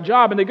 4 is my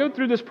job. And they go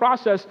through this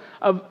process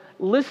of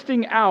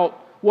listing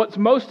out what's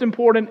most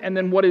important and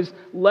then what is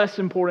less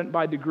important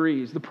by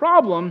degrees. The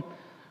problem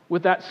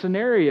with that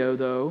scenario,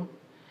 though,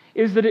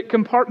 is that it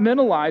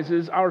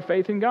compartmentalizes our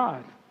faith in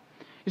God.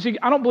 You see,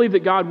 I don't believe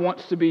that God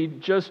wants to be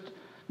just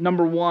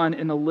number 1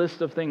 in a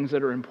list of things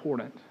that are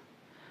important.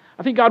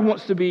 I think God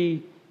wants to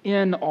be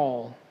in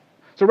all.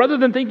 So rather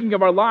than thinking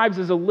of our lives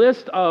as a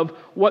list of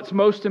what's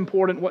most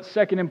important, what's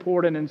second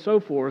important, and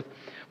so forth,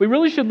 we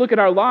really should look at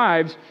our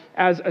lives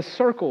as a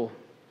circle.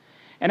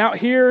 And out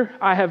here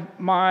I have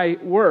my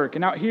work,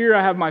 and out here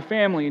I have my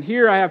family, and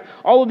here I have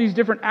all of these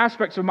different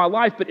aspects of my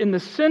life, but in the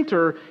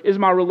center is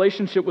my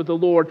relationship with the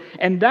Lord,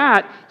 and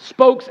that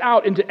spokes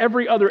out into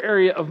every other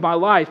area of my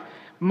life.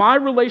 My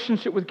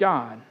relationship with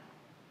God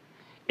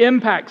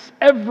impacts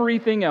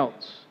everything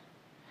else.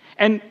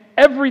 And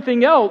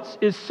everything else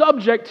is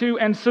subject to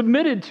and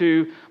submitted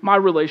to my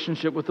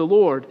relationship with the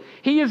Lord.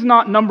 He is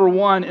not number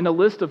 1 in a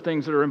list of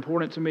things that are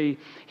important to me.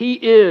 He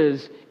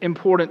is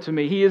important to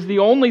me. He is the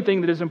only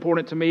thing that is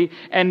important to me.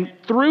 And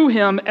through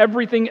him,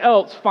 everything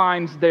else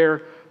finds their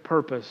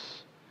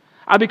purpose.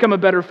 I become a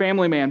better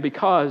family man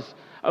because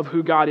of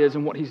who God is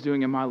and what he's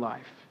doing in my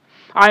life.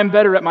 I am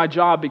better at my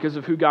job because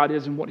of who God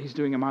is and what he's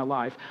doing in my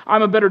life.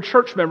 I'm a better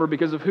church member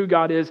because of who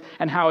God is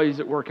and how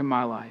he's at work in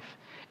my life.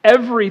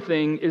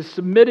 Everything is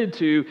submitted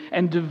to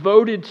and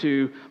devoted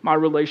to my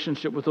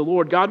relationship with the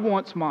Lord. God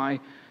wants my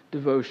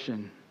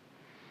devotion.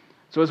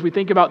 So as we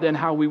think about then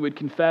how we would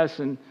confess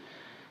and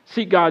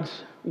seek God's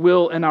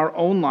will in our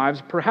own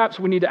lives, perhaps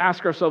we need to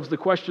ask ourselves the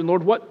question,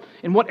 Lord,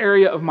 in what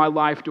area of my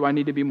life do I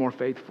need to be more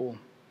faithful?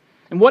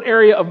 In what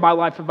area of my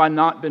life have I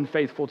not been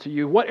faithful to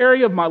you? What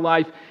area of my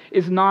life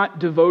is not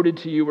devoted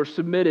to you or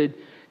submitted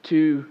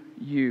to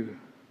you?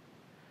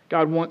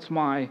 God wants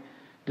my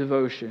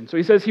devotion. So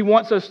he says he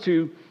wants us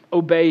to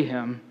obey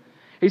him.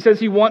 He says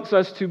he wants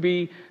us to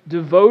be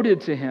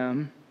devoted to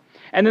him.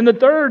 And then the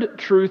third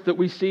truth that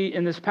we see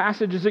in this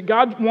passage is that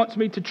God wants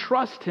me to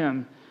trust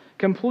him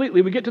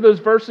completely. We get to those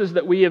verses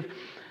that we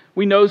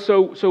know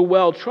so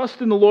well.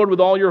 Trust in the Lord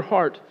with all your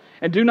heart.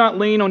 And do not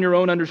lean on your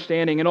own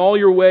understanding. In all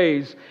your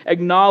ways,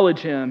 acknowledge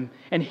him,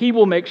 and he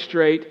will make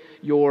straight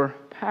your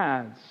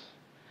paths.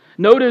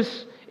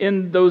 Notice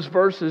in those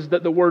verses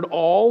that the word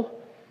all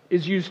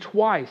is used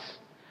twice.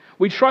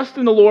 We trust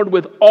in the Lord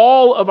with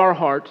all of our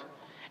heart,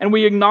 and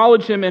we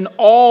acknowledge Him in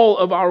all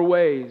of our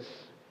ways.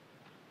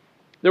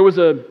 There was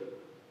a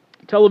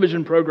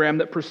television program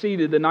that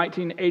preceded the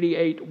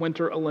 1988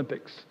 Winter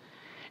Olympics,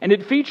 and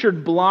it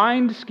featured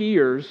blind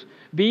skiers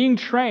being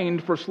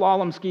trained for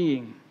slalom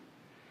skiing.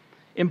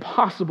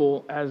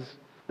 Impossible as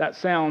that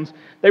sounds,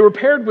 they were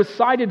paired with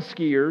sighted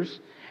skiers,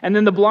 and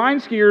then the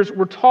blind skiers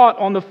were taught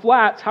on the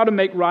flats how to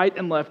make right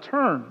and left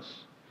turns.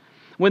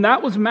 When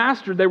that was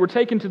mastered, they were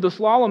taken to the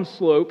slalom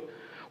slope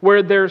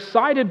where their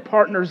sighted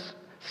partners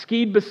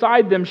skied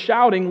beside them,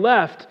 shouting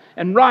left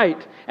and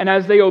right. And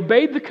as they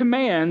obeyed the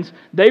commands,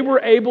 they were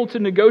able to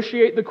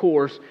negotiate the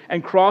course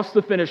and cross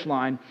the finish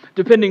line,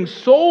 depending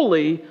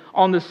solely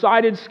on the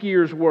sighted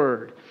skier's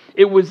word.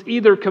 It was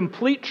either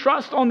complete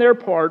trust on their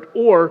part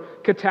or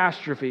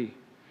catastrophe.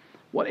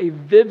 What a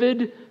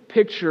vivid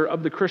picture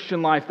of the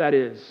Christian life that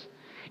is.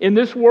 In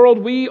this world,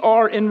 we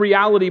are in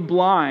reality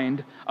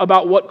blind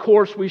about what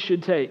course we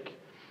should take.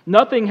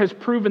 Nothing has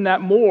proven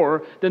that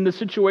more than the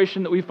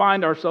situation that we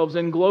find ourselves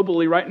in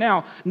globally right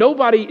now.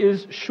 Nobody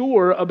is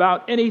sure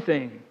about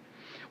anything.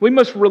 We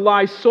must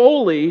rely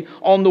solely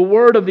on the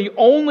word of the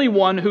only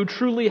one who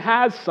truly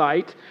has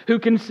sight, who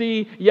can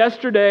see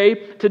yesterday,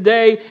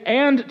 today,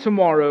 and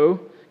tomorrow,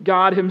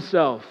 God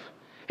Himself.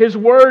 His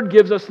word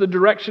gives us the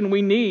direction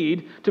we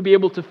need to be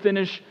able to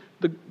finish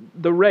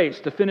the race,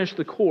 to finish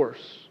the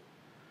course.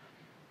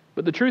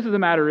 But the truth of the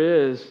matter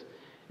is,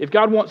 if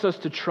God wants us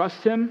to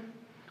trust Him,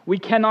 we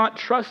cannot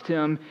trust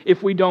Him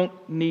if we don't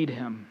need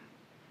Him.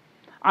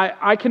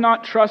 I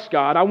cannot trust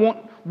God. I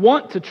won't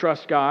want to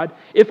trust God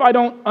if I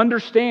don't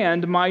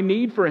understand my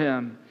need for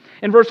Him.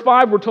 In verse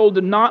 5, we're told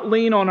to not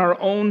lean on our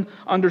own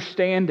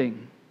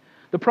understanding.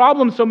 The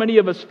problem so many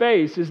of us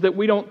face is that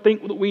we don't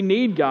think that we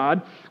need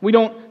God. We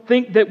don't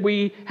think that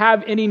we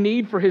have any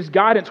need for His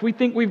guidance. We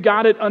think we've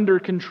got it under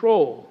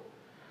control.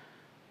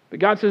 But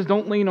God says,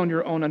 don't lean on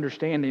your own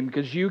understanding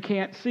because you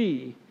can't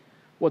see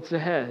what's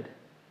ahead.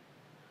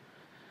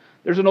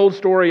 There's an old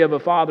story of a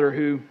father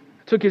who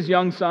took his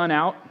young son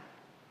out,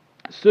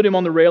 stood him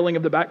on the railing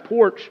of the back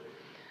porch.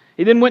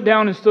 He then went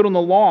down and stood on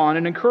the lawn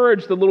and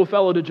encouraged the little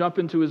fellow to jump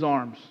into his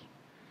arms.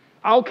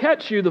 "I'll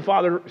catch you," the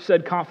father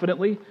said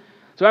confidently.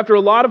 So after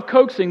a lot of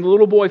coaxing, the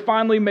little boy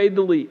finally made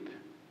the leap.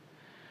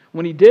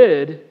 When he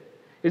did,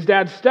 his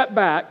dad stepped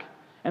back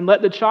and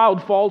let the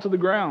child fall to the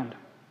ground.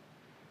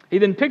 He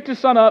then picked his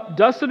son up,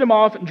 dusted him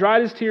off, and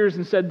dried his tears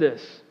and said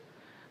this,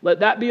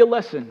 "Let that be a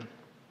lesson.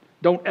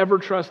 Don't ever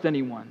trust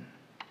anyone."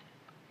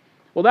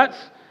 Well,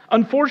 that's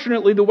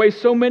unfortunately the way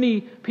so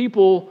many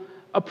people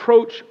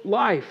approach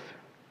life.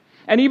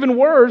 And even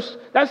worse,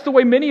 that's the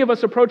way many of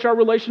us approach our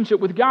relationship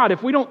with God.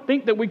 If we don't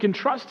think that we can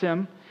trust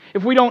Him,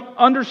 if we don't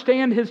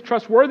understand His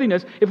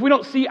trustworthiness, if we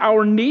don't see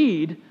our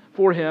need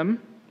for Him,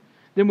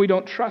 then we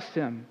don't trust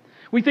Him.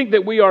 We think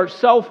that we are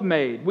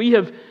self-made. We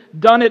have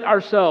done it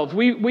ourselves.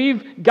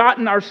 We've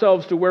gotten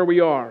ourselves to where we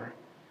are.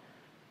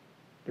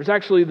 There's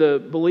actually the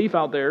belief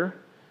out there,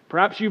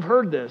 perhaps you've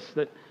heard this,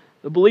 that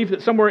the belief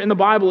that somewhere in the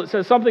Bible it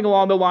says something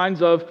along the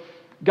lines of,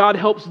 God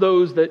helps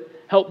those that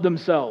help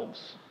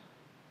themselves.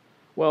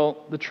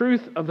 Well, the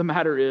truth of the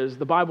matter is,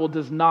 the Bible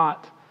does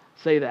not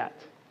say that.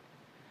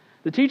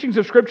 The teachings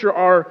of Scripture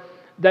are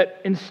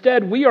that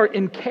instead we are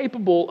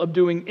incapable of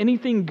doing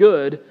anything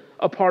good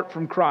apart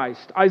from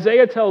Christ.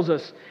 Isaiah tells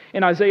us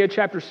in Isaiah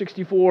chapter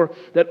 64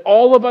 that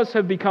all of us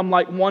have become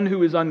like one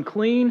who is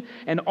unclean,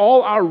 and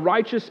all our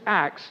righteous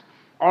acts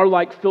are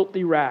like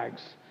filthy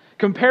rags.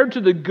 Compared to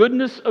the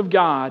goodness of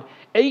God,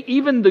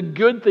 even the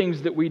good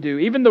things that we do,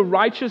 even the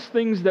righteous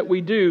things that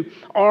we do,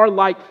 are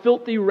like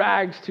filthy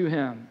rags to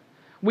Him.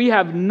 We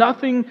have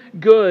nothing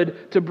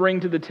good to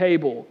bring to the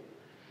table.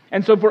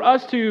 And so for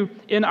us to,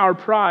 in our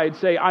pride,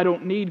 say, I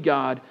don't need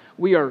God,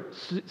 we are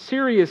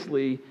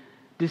seriously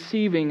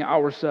deceiving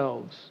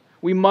ourselves.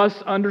 We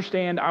must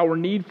understand our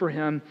need for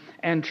Him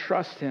and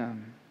trust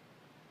Him.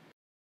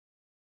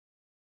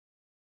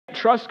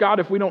 Trust God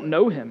if we don't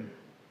know Him.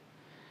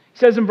 He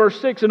says in verse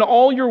 6, in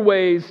all your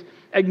ways,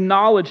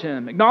 acknowledge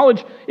Him.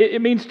 Acknowledge,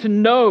 it means to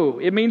know.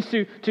 It means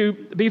to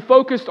be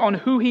focused on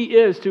who He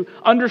is, to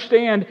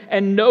understand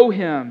and know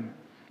Him.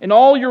 In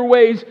all your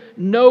ways,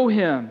 know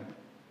Him.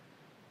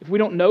 If we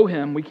don't know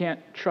Him, we can't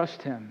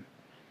trust Him.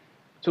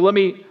 So let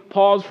me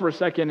pause for a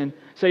second and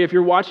say, if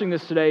you're watching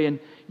this today and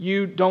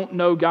you don't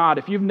know God,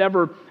 if you've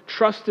never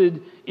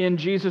trusted in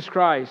Jesus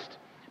Christ,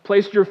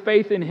 placed your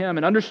faith in Him,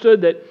 and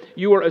understood that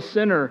you are a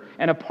sinner,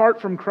 and apart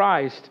from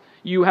Christ,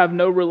 you have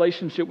no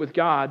relationship with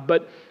God,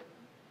 but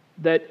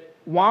that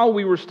while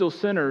we were still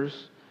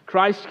sinners,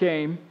 Christ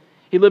came,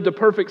 He lived a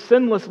perfect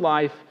sinless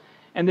life,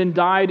 and then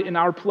died in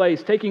our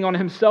place, taking on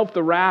Himself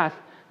the wrath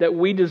that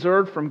we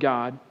deserved from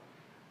God.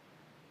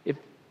 If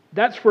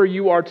that's where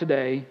you are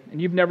today,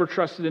 and you've never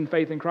trusted in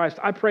faith in Christ,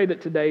 I pray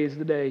that today is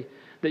the day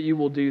that you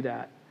will do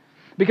that.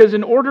 Because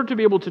in order to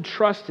be able to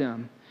trust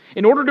Him,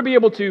 in order to be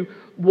able to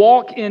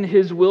walk in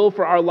His will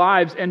for our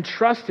lives and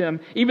trust Him,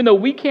 even though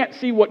we can't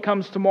see what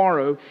comes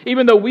tomorrow,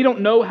 even though we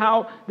don't know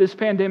how this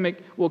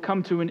pandemic will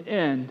come to an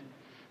end,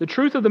 the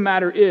truth of the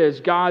matter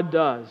is God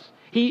does.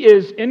 He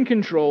is in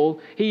control.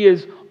 He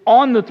is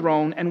on the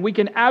throne, and we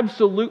can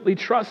absolutely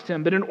trust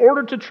Him. But in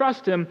order to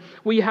trust Him,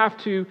 we have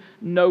to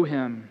know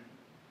Him.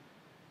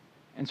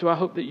 And so I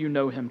hope that you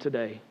know Him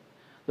today.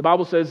 The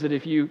Bible says that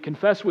if you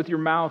confess with your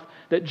mouth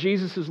that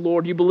Jesus is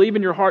Lord, you believe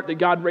in your heart that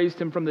God raised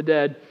Him from the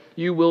dead,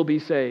 you will be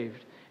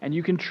saved. And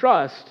you can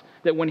trust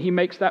that when He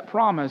makes that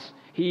promise,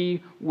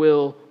 He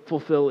will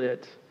fulfill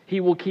it. He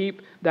will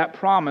keep that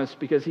promise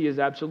because He is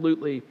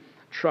absolutely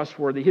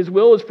trustworthy. His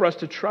will is for us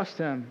to trust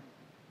Him.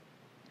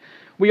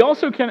 We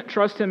also can't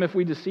trust Him if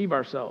we deceive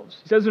ourselves.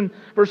 He says in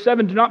verse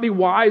 7, do not be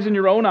wise in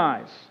your own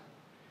eyes.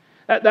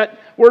 That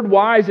word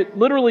wise, it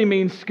literally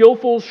means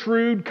skillful,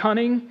 shrewd,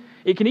 cunning.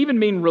 It can even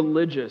mean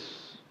religious.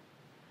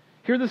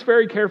 Hear this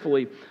very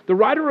carefully. The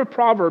writer of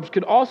Proverbs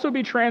could also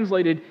be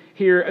translated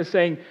here as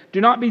saying, do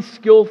not be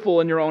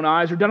skillful in your own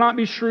eyes, or do not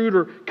be shrewd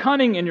or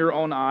cunning in your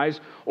own eyes,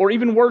 or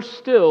even worse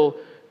still,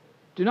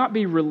 do not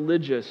be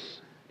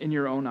religious in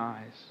your own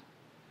eyes.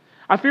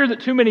 I fear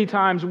that too many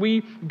times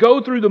we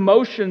go through the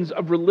motions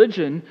of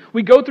religion.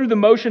 We go through the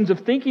motions of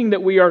thinking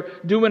that we are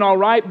doing all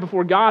right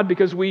before God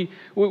because we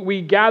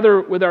gather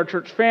with our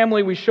church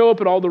family. We show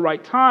up at all the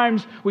right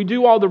times. We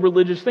do all the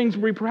religious things.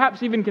 We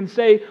perhaps even can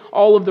say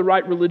all of the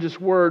right religious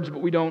words,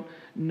 but we don't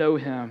know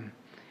Him.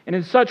 And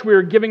in such, we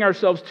are giving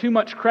ourselves too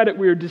much credit.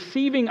 We are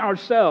deceiving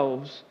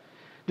ourselves,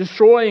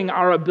 destroying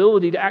our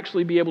ability to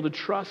actually be able to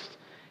trust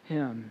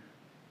Him.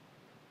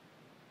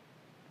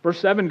 Verse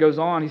 7 goes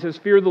on. He says,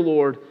 fear the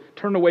Lord.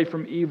 Turn away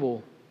from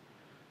evil.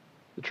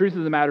 The truth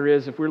of the matter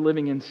is, if we're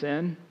living in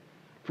sin,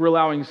 if we're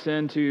allowing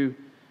sin to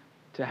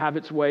have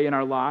its way in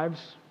our lives,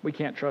 we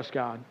can't trust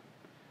God.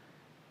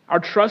 Our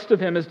trust of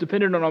Him is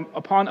dependent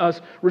upon us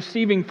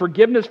receiving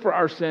forgiveness for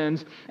our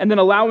sins and then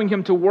allowing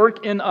Him to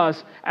work in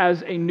us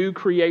as a new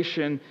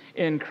creation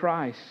in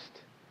Christ.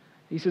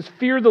 He says,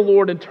 fear the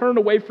Lord and turn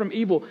away from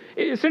evil.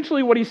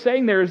 Essentially what he's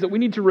saying there is that we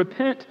need to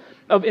repent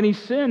of any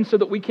sin so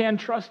that we can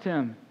trust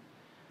Him.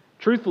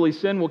 Truthfully,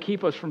 sin will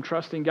keep us from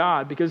trusting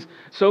God because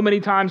so many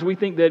times we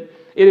think that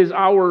it is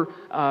our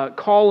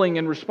calling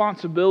and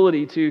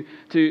responsibility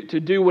to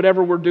do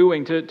whatever we're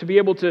doing, to be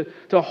able to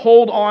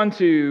hold on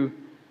to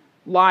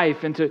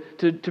life and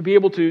to be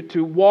able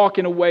to walk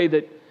in a way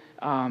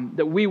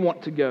that we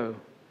want to go.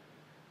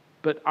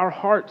 But our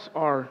hearts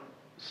are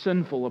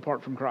sinful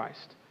apart from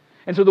Christ.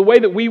 And so the way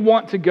that we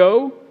want to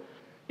go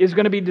is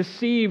going to be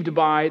deceived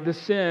by the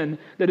sin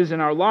that is in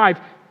our life.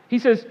 He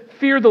says,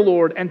 fear the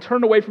Lord and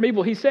turn away from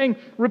evil. He's saying,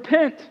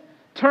 repent,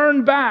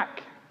 turn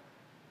back.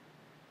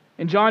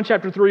 In John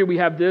chapter 3, we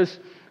have this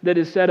that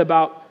is said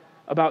about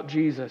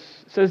Jesus.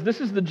 It says, this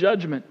is the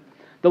judgment.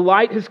 The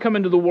light has come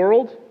into the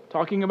world,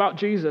 talking about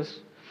Jesus,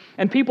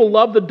 and people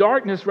love the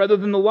darkness rather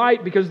than the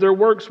light because their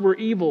works were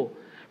evil.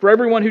 For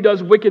everyone who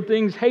does wicked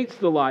things hates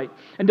the light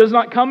and does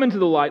not come into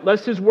the light,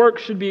 lest his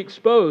works should be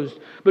exposed.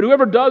 But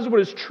whoever does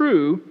what is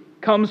true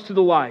comes to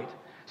the light,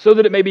 so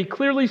that it may be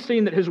clearly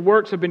seen that his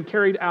works have been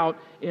carried out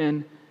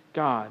in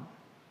God.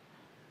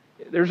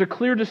 There's a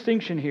clear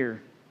distinction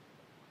here.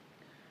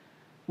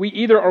 We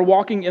either are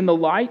walking in the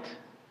light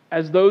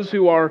as those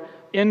who are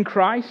in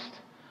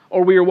Christ,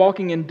 or we are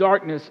walking in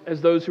darkness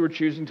as those who are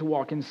choosing to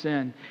walk in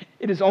sin.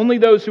 It is only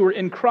those who are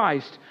in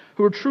Christ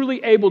who are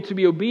truly able to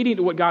be obedient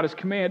to what God has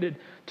commanded,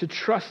 to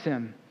trust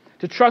Him,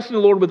 to trust in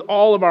the Lord with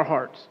all of our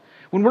hearts.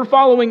 When we're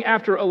following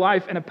after a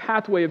life and a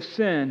pathway of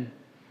sin,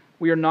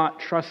 we are not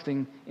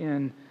trusting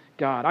in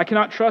God. I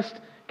cannot trust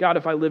God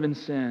if I live in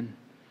sin.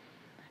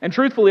 And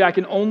truthfully, I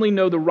can only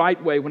know the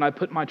right way when I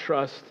put my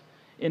trust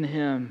in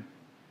Him.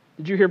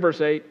 Did you hear verse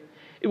 8?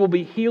 It will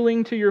be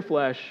healing to your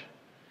flesh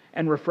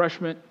and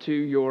refreshment to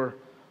your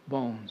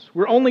bones.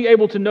 We're only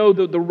able to know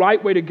the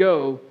right way to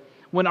go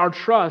when our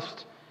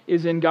trust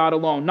is in God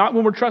alone. Not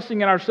when we're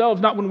trusting in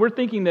ourselves, not when we're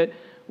thinking that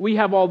we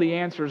have all the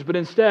answers, but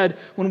instead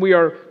when we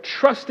are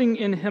trusting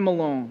in Him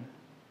alone.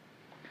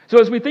 So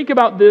as we think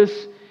about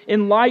this,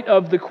 in light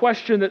of the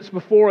question that's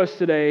before us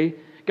today,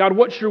 God,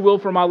 what's your will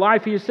for my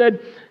life? He has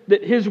said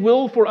that His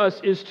will for us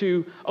is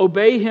to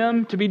obey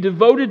Him, to be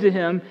devoted to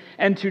Him,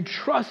 and to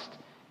trust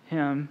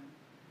Him.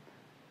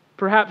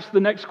 Perhaps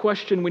the next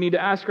question we need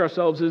to ask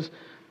ourselves is,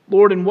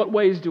 Lord, in what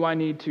ways do I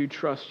need to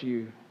trust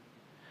You?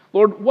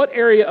 Lord, what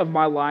area of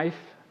my life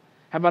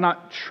have I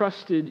not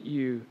trusted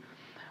You?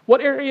 What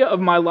area of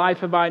my life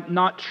have I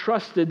not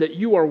trusted that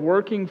You are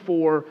working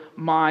for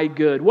my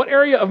good? What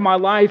area of my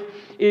life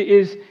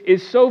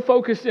is so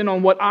focused in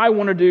on what I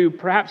want to do?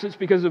 Perhaps it's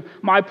because of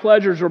my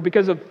pleasures or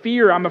because of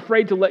fear. I'm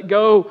afraid to let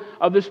go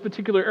of this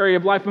particular area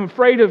of life. I'm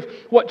afraid of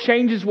what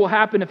changes will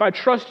happen if I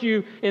trust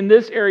You in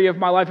this area of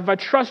my life. If I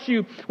trust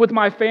You with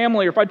my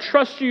family, or if I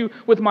trust You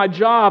with my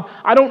job,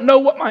 I don't know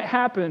what might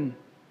happen.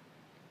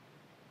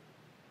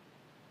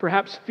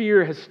 Perhaps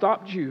fear has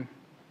stopped you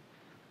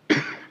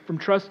from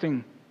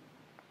trusting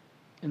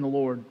in the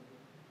Lord.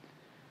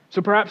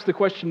 So perhaps the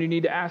question you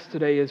need to ask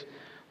today is,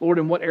 Lord,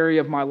 in what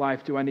area of my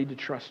life do I need to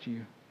trust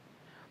You?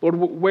 Lord,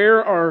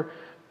 where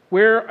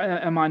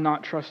am I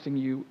not trusting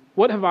You?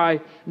 What have I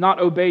not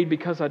obeyed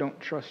because I don't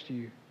trust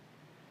You?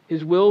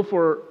 His will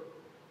for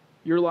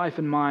your life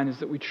and mine is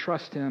that we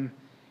trust Him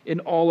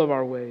in all of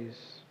our ways.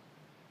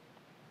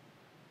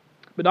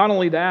 But not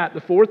only that,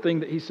 the fourth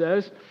thing that he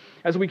says,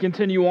 as we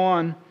continue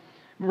on,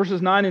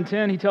 verses 9 and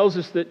 10, he tells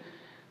us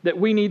that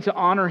we need to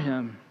honor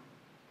him.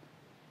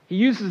 He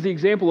uses the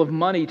example of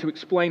money to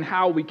explain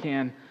how we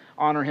can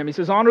honor him. He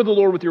says, honor the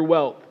Lord with your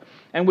wealth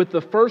and with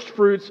the first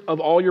fruits of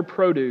all your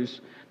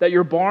produce, that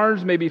your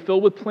barns may be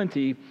filled with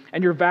plenty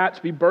and your vats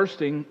be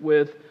bursting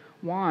with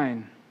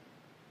wine.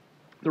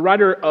 The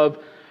writer of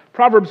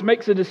Proverbs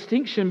makes a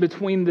distinction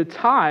between the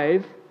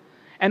tithe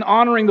and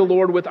honoring the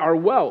Lord with our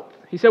wealth.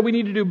 He said we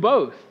need to do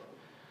both.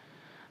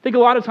 I think a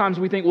lot of times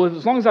we think, well,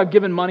 as long as I've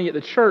given money at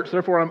the church,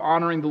 therefore I'm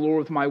honoring the Lord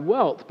with my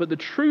wealth. But the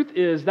truth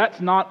is that's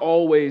not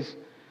always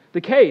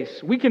the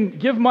case. We can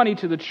give money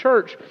to the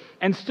church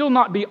and still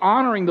not be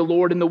honoring the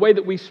Lord in the way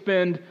that we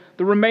spend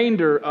the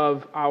remainder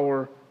of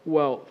our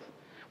wealth.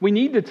 We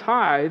need to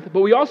tithe,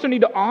 but we also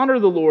need to honor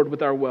the Lord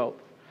with our wealth.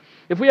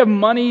 If we have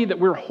money that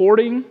we're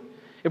hoarding,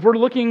 if we're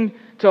looking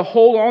to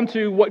hold on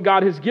to what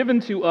God has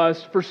given to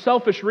us for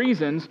selfish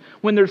reasons,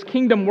 when there's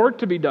kingdom work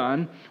to be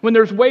done, when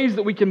there's ways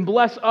that we can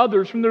bless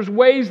others, when there's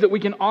ways that we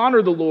can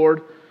honor the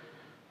Lord,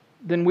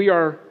 then we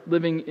are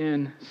living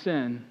in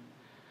sin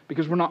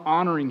because we're not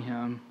honoring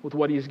him with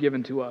what he has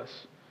given to us.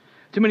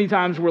 Too many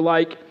times we're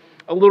like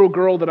a little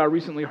girl that I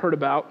recently heard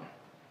about.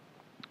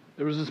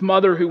 There was this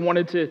mother who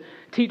wanted to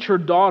teach her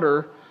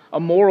daughter a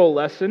moral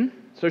lesson.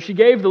 So she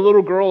gave the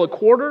little girl a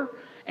quarter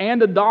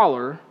and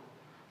 $1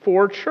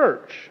 for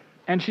church.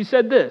 And she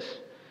said this,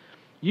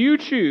 you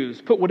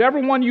choose, put whatever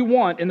one you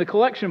want in the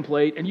collection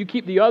plate and you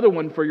keep the other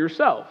one for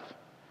yourself.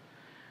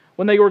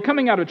 When they were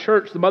coming out of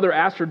church, the mother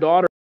asked her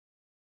daughter,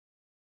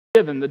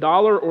 given the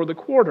 $1 or the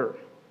quarter?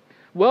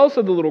 Well,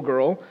 said the little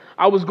girl,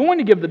 I was going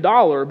to give the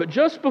 $1, but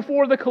just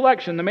before the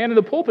collection, the man in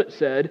the pulpit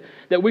said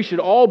that we should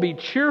all be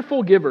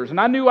cheerful givers. And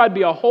I knew I'd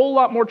be a whole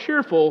lot more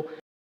cheerful.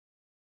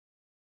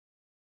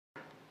 I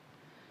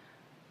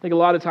think a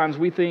lot of times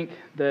we think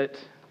that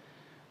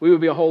we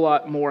would be a whole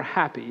lot more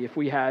happy if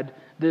we had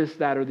this,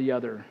 that, or the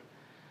other.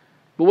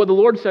 But what the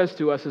Lord says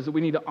to us is that we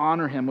need to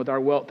honor him with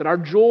our wealth, that our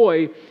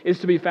joy is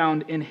to be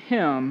found in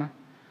him,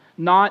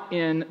 not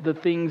in the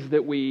things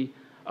that we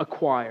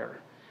acquire.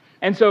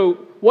 And so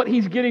what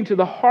he's getting to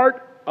the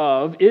heart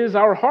of is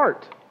our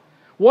heart.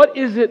 What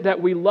is it that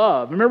we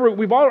love? Remember,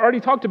 we've already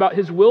talked about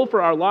his will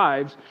for our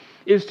lives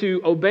is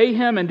to obey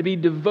him and to be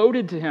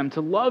devoted to him,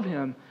 to love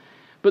him.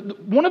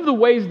 But one of the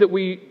ways that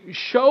we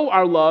show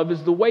our love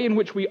is the way in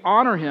which we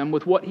honor him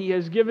with what he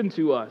has given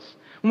to us.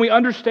 When we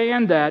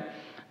understand that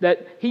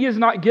he has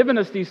not given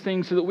us these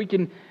things so that we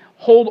can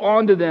hold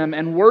on to them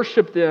and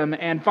worship them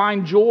and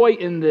find joy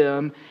in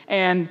them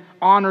and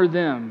honor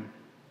them.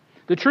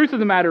 The truth of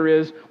the matter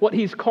is, what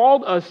he's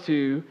called us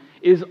to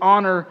is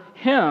honor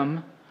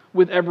him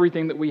with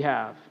everything that we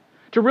have.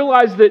 To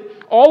realize that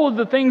all of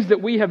the things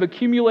that we have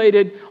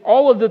accumulated,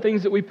 all of the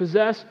things that we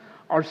possess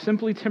are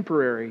simply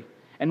temporary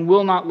and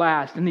will not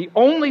last. And the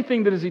only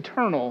thing that is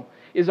eternal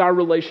is our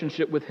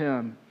relationship with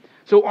him.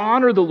 So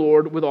honor the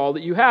Lord with all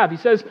that you have. He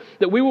says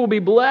that we will be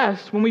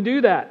blessed when we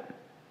do that.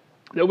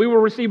 That we will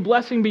receive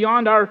blessing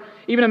beyond our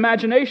even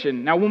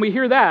imagination. Now, when we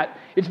hear that,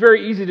 it's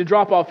very easy to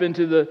drop off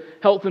into the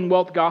health and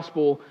wealth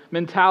gospel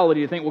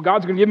mentality to think, well,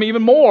 God's going to give me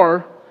even more.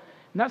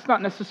 And that's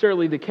not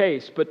necessarily the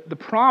case. But the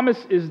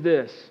promise is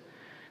this,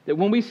 that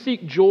when we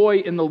seek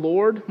joy in the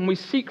Lord, when we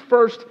seek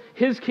first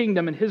his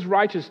kingdom and his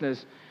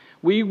righteousness,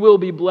 we will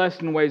be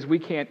blessed in ways we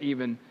can't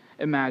even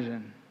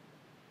imagine.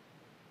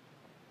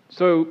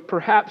 So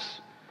perhaps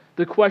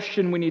the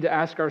question we need to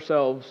ask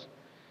ourselves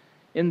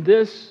in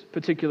this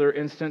particular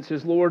instance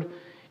is, Lord,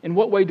 in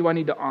what way do I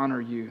need to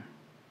honor you?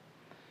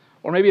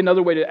 Or maybe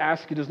another way to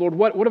ask it is, Lord,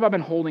 what have I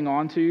been holding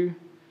on to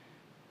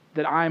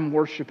that I'm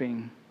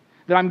worshiping,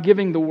 that I'm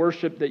giving the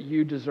worship that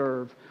you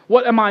deserve?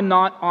 What am I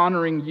not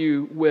honoring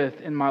you with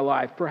in my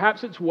life?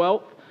 Perhaps it's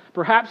wealth,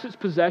 perhaps it's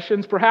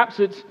possessions, perhaps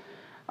it's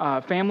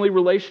family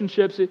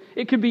relationships.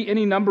 It could be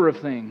any number of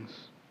things.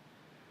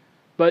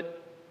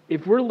 But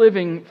if we're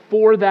living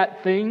for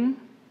that thing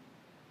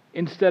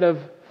instead of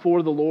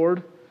for the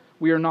Lord,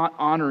 we are not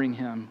honoring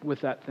him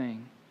with that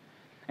thing.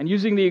 And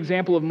using the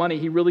example of money,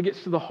 he really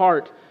gets to the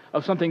heart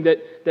of something that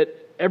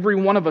every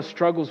one of us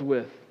struggles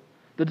with.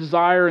 The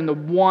desire and the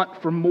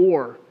want for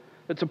more.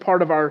 That's a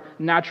part of our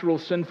natural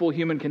sinful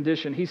human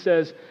condition. He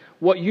says,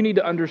 what you need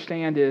to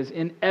understand is,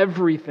 in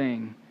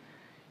everything,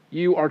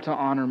 you are to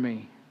honor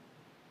me.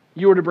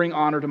 You are to bring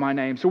honor to my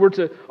name. So we're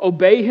to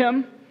obey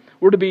him.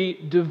 We're to be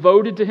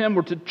devoted to him.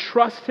 We're to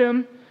trust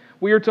him.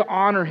 We are to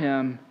honor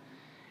him.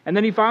 And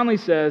then he finally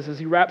says, as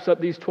he wraps up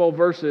these 12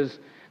 verses,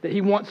 that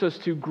he wants us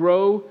to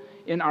grow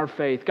in our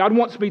faith. God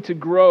wants me to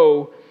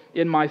grow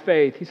in my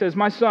faith. He says,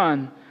 my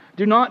son,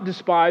 do not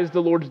despise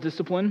the Lord's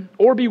discipline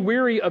or be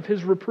weary of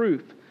his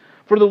reproof.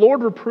 For the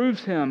Lord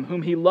reproves him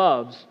whom he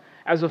loves,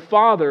 as a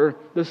father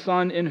the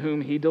son in whom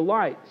he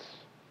delights.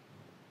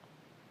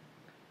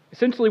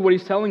 Essentially what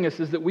he's telling us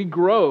is that we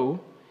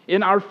grow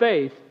in our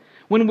faith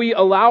when we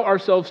allow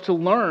ourselves to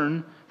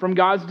learn from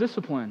God's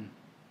discipline.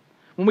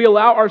 When we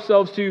allow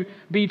ourselves to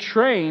be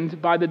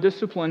trained by the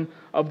discipline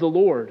of the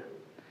Lord.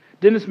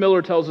 Dennis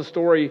Miller tells a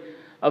story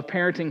of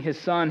parenting his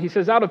son. He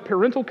says, out of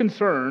parental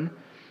concern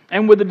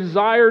and with a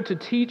desire to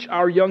teach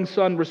our young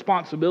son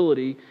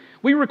responsibility,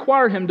 we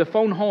require him to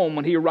phone home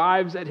when he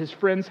arrives at his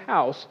friend's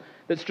house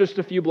that's just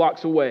a few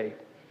blocks away.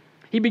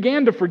 He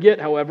began to forget,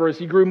 however, as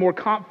he grew more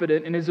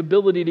confident in his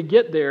ability to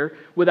get there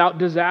without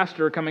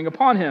disaster coming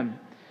upon him.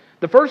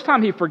 The first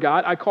time he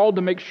forgot, I called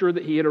to make sure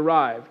that he had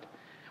arrived.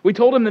 We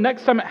told him the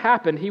next time it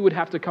happened, he would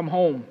have to come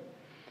home.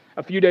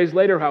 A few days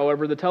later,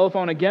 however, the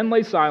telephone again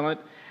lay silent,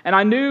 and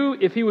I knew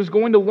if he was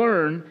going to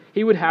learn,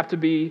 he would have to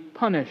be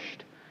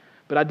punished.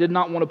 But I did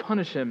not want to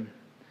punish him.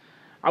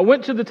 I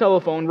went to the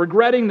telephone,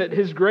 regretting that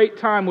his great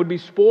time would be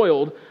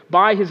spoiled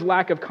by his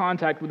lack of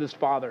contact with his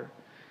father.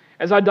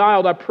 As I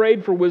dialed, I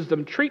prayed for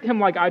wisdom. Treat him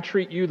like I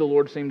treat you, the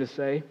Lord seemed to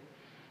say.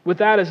 With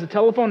that, as the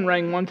telephone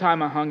rang one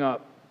time, I hung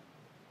up.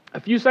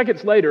 A few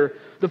seconds later,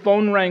 the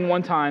phone rang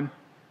one time,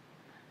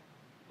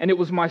 and it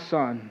was my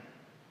son.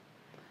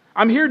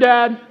 I'm here,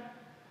 Dad.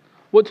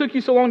 What took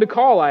you so long to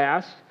call, I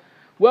asked.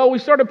 Well, we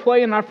started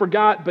playing and I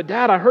forgot, but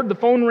Dad, I heard the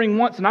phone ring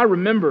once and I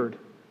remembered.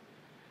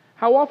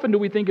 How often do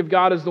we think of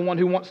God as the one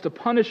who wants to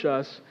punish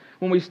us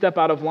when we step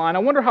out of line? I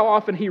wonder how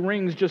often He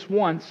rings just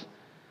once,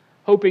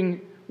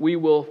 hoping we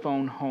will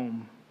phone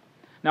home.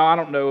 Now, I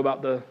don't know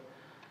about the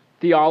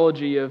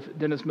theology of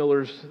Dennis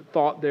Miller's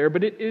thought there,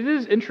 but it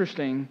is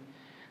interesting.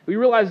 We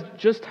realize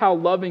just how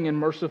loving and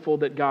merciful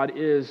that God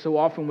is so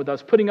often with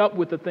us, putting up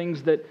with the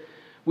things that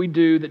we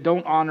do that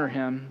don't honor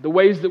Him, the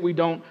ways that we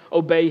don't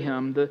obey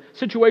Him, the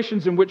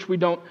situations in which we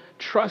don't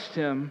trust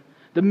Him,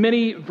 the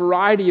many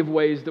variety of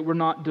ways that we're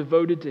not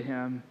devoted to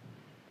Him.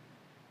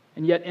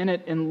 And yet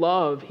in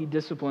love, He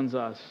disciplines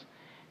us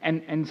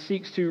and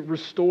seeks to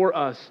restore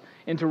us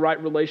into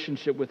right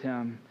relationship with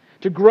Him,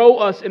 to grow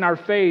us in our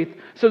faith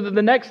so that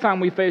the next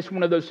time we face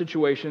one of those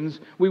situations,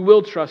 we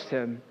will trust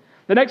Him.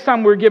 The next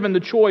time we're given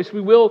the choice,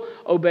 we will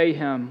obey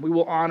Him. We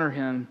will honor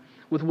Him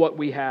with what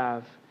we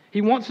have.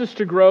 He wants us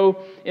to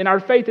grow in our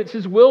faith. It's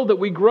His will that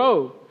we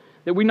grow,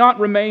 that we not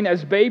remain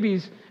as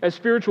babies, as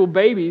spiritual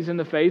babies in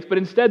the faith, but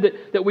instead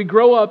that we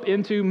grow up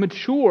into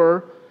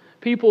mature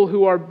people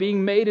who are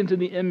being made into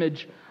the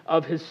image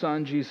of His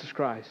Son, Jesus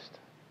Christ.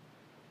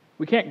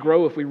 We can't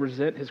grow if we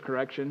resent His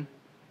correction.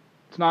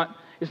 It's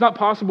not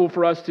possible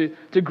for us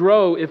to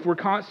grow if we're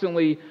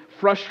constantly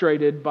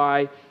frustrated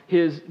by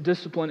His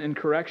discipline and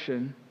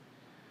correction.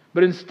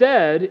 But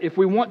instead, if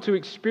we want to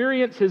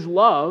experience His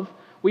love,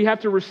 we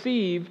have to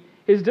receive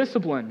His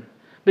discipline,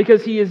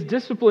 because He is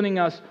disciplining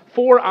us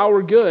for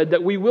our good,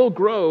 that we will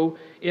grow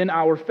in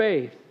our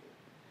faith.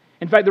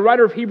 In fact, the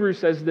writer of Hebrews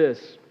says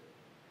this: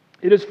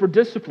 it is for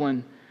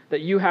discipline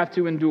that you have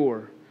to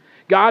endure.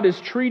 God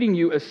is treating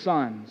you as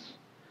sons.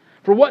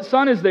 For what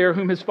son is there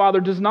whom his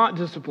father does not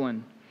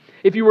discipline?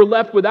 If you were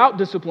left without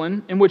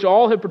discipline, in which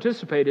all have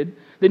participated,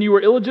 then you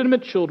were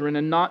illegitimate children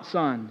and not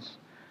sons.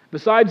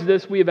 Besides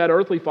this, we have had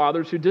earthly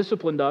fathers who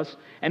disciplined us,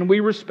 and we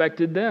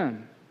respected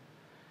them.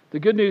 The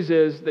good news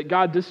is that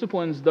God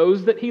disciplines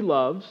those that He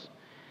loves.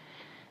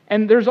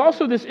 And there's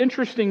also this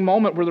interesting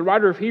moment where the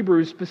writer of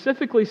Hebrews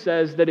specifically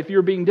says that if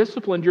you're being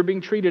disciplined, you're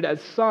being treated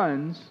as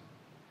sons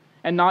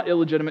and not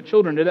illegitimate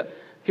children.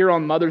 Here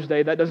on Mother's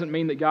Day, that doesn't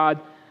mean that God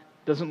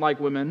doesn't like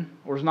women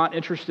or is not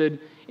interested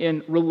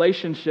in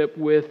relationship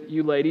with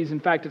you ladies. In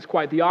fact, it's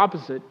quite the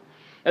opposite.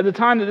 At the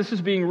time that this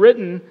is being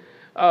written,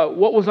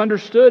 what was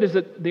understood is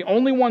that the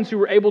only ones who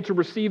were able to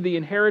receive the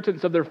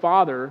inheritance of their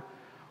father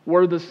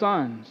were the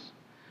sons.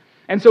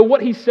 And so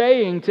what he's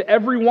saying to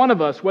every one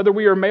of us, whether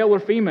we are male or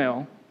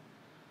female,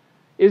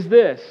 is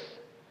this: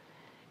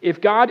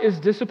 if God is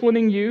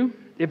disciplining you,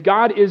 if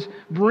God is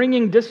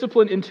bringing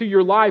discipline into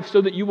your life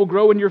so that you will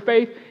grow in your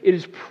faith, it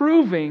is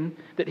proving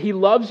that He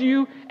loves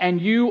you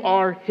and you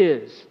are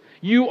His.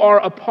 You are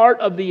a part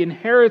of the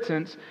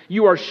inheritance.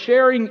 You are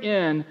sharing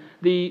in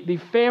the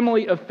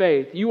family of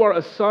faith. You are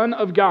a son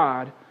of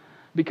God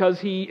because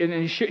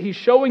He's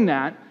showing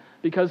that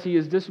because He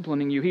is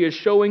disciplining you. He is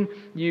showing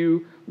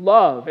you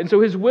love. And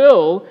so His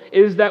will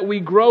is that we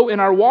grow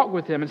in our walk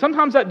with Him. And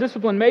sometimes that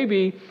discipline may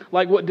be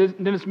like what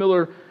Dennis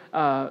Miller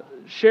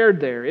shared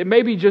there. It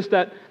may be just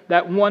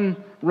that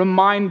one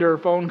reminder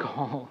phone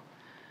call.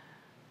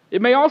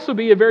 It may also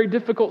be a very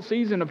difficult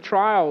season of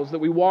trials that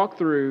we walk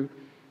through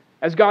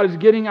as God is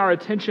getting our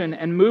attention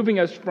and moving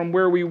us from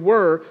where we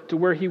were to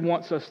where He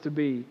wants us to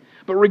be.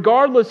 But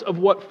regardless of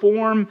what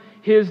form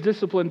His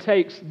discipline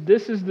takes,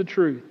 this is the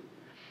truth.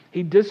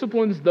 He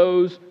disciplines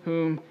those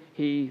whom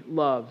He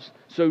loves.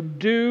 So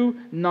do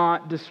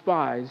not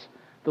despise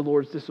the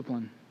Lord's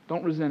discipline.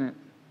 Don't resent it.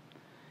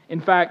 In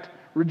fact,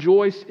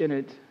 rejoice in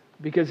it,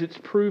 because it's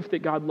proof that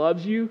God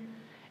loves you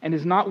and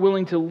is not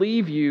willing to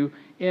leave you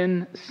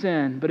in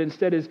sin, but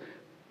instead is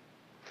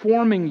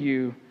forming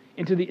you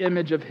into the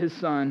image of His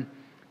Son,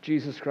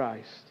 Jesus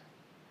Christ.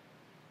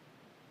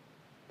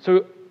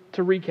 So,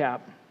 to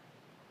recap,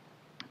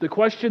 the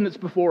question that's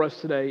before us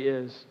today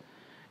is,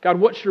 God,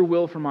 what's your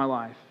will for my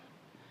life?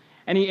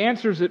 And He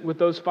answers it with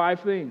those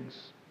 5 things.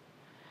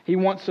 He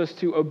wants us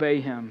to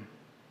obey Him.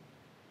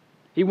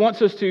 He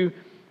wants us to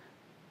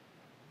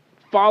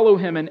follow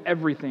Him in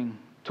everything,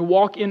 to to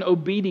walk in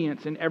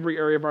obedience in every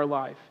area of our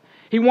life.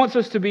 He wants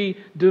us to be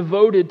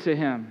devoted to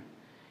Him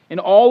in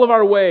all of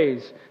our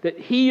ways, that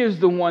He is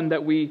the one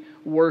that we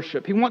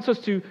worship. He wants us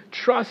to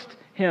trust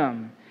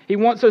Him. He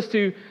wants us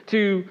to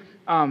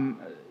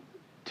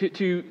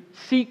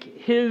seek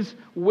His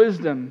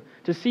wisdom,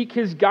 to seek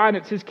His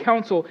guidance, His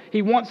counsel.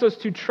 He wants us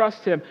to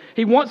trust Him.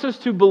 He wants us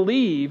to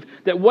believe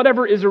that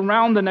whatever is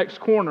around the next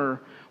corner,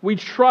 we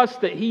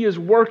trust that He is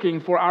working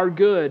for our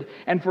good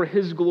and for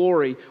His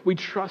glory. We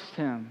trust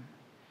Him.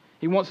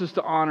 He wants us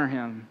to honor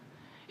Him.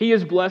 He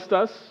has blessed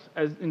us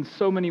in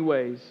so many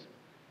ways.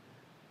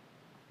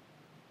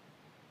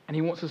 And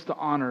He wants us to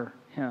honor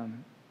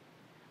Him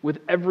with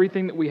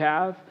everything that we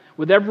have,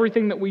 with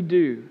everything that we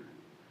do.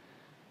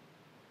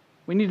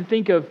 We need to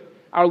think of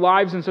our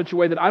lives in such a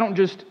way that I don't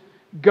just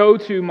go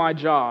to my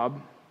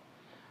job,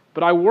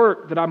 but I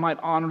work that I might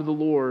honor the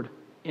Lord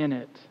in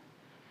it.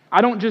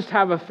 I don't just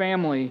have a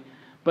family,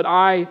 but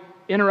I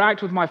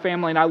interact with my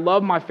family and I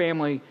love my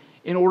family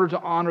in order to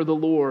honor the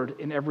Lord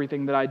in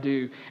everything that I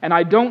do. And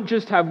I don't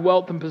just have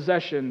wealth and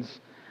possessions.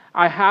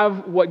 I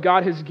have what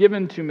God has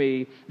given to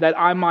me that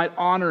I might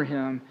honor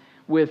Him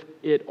with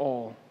it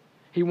all.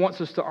 He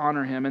wants us to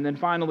honor Him. And then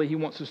finally, He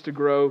wants us to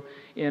grow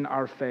in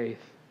our faith.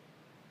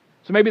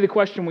 So maybe the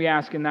question we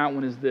ask in that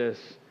one is this: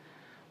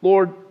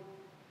 Lord,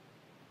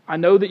 I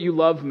know that You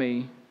love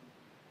me.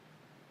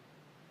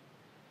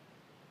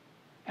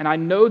 And I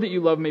know that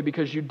You love me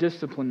because You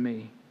discipline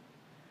me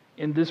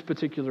in this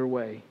particular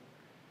way.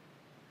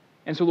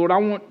 And so, Lord, I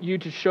want You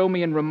to show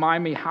me and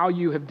remind me how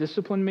You have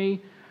disciplined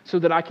me so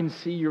that I can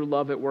see Your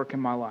love at work in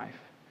my life.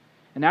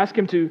 And ask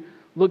Him to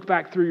look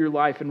back through your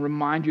life and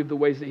remind you of the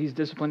ways that He's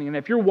disciplining. And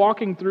if you're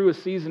walking through a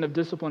season of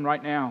discipline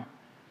right now,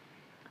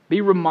 be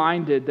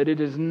reminded that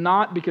it is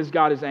not because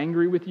God is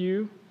angry with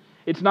you.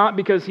 It's not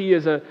because He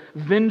is a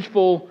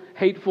vengeful,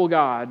 hateful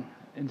God.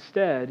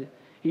 Instead,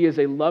 He is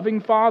a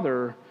loving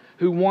Father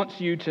who wants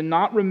you to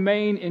not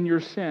remain in your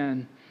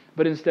sin,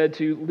 but instead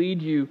to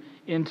lead you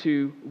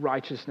into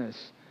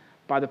righteousness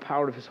by the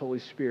power of His Holy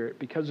Spirit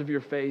because of your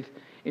faith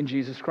in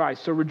Jesus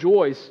Christ. So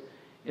rejoice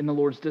in the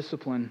Lord's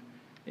discipline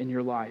in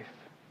your life.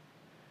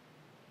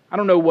 I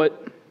don't know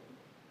what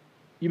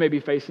you may be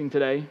facing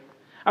today.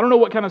 I don't know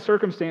what kind of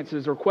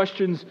circumstances or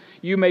questions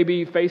you may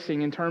be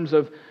facing in terms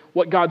of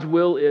what God's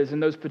will is in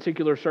those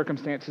particular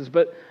circumstances,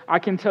 but I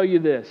can tell you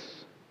this.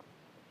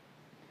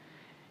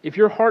 If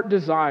your heart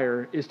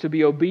desire is to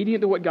be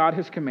obedient to what God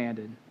has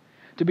commanded,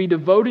 to be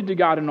devoted to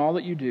God in all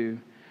that you do,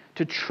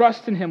 to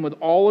trust in Him with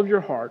all of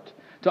your heart,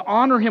 to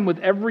honor Him with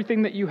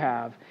everything that you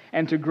have,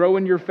 and to grow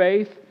in your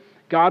faith,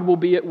 God will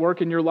be at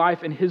work in your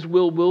life and His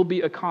will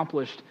be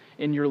accomplished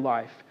in your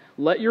life.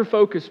 Let your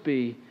focus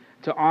be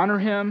to honor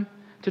Him,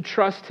 to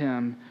trust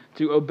Him,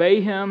 to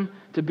obey Him,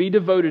 to be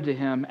devoted to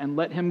Him, and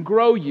let Him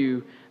grow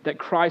you that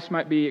Christ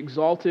might be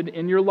exalted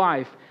in your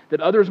life, that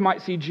others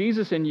might see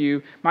Jesus in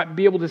you, might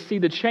be able to see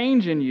the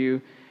change in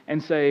you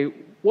and say,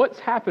 what's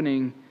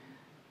happening?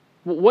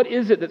 What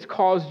is it that's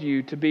caused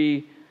you to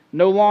be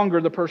no longer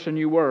the person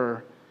you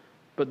were,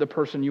 but the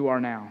person you are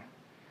now?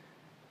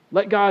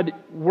 Let God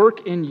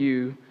work in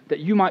you that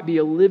you might be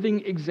a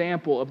living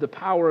example of the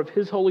power of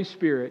His Holy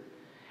Spirit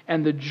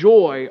and the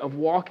joy of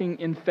walking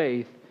in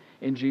faith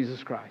in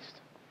Jesus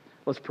Christ.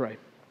 Let's pray.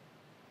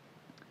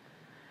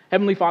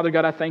 Heavenly Father,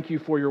 God, I thank You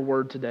for Your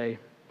word today.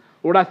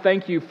 Lord, I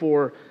thank You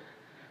for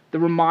the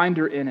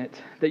reminder in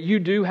it that You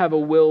do have a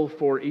will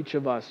for each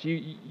of us.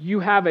 You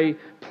have a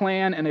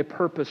plan and a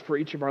purpose for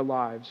each of our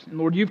lives. And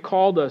Lord, You've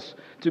called us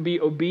to be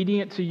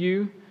obedient to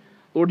You.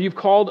 Lord, You've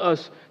called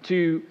us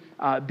to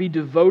be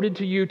devoted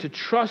to You, to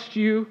trust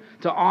You,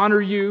 to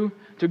honor You,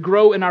 to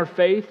grow in our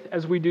faith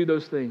as we do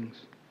those things.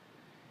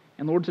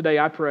 And Lord, today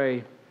I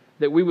pray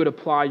that we would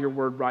apply Your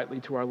word rightly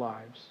to our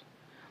lives.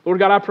 Lord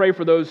God, I pray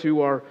for those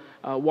who are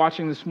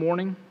watching this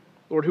morning,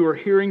 Lord, who are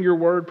hearing Your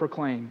word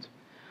proclaimed.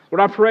 Lord,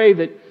 I pray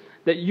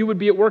that You would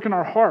be at work in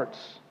our hearts,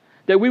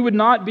 that we would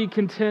not be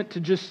content to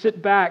just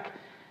sit back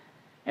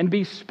and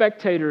be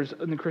spectators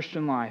in the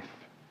Christian life.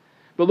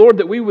 But Lord,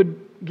 that we would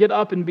get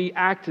up and be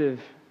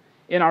active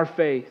in our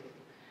faith.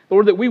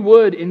 Lord, that we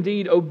would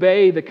indeed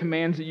obey the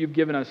commands that You've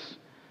given us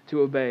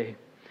to obey.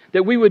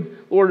 That we would,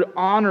 Lord,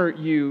 honor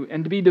You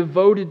and to be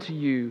devoted to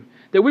You.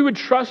 That we would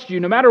trust You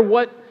no matter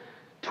what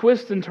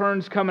twists and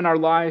turns come in our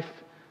life,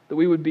 that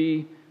we would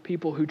be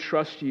people who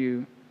trust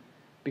You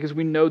because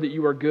we know that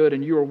You are good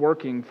and You are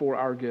working for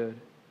our good.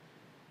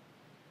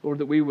 Lord,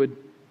 that we would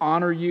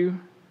honor You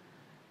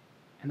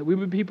and that we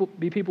would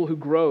be people who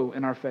grow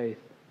in our faith.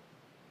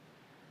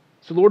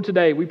 So Lord,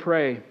 today we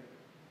pray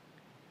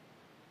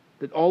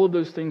that all of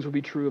those things will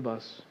be true of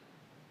us.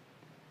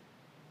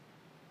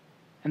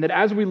 And that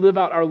as we live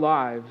out our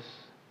lives,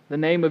 the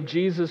name of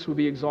Jesus will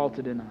be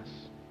exalted in us.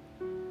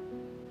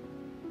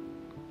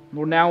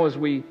 Lord, now as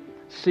we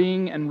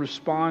sing and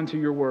respond to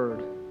Your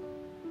word,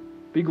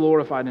 be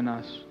glorified in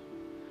us.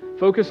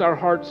 Focus our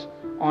hearts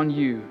on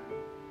You.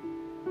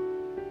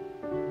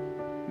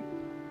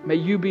 May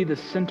You be the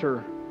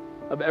center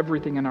of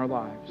everything in our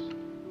lives.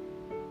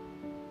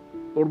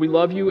 Lord, we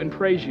love You and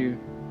praise You.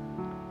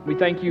 We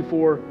thank you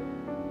for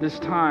this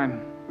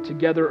time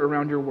together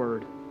around your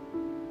word.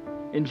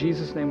 In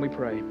Jesus' name we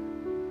pray.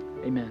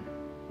 Amen.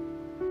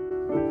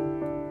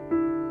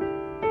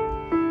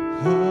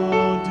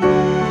 How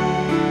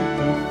deep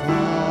the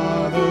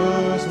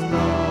Father's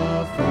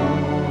love for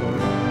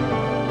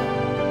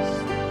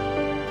us,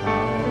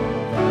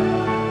 how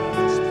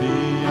vast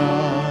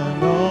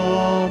beyond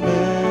all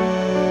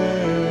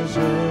measure,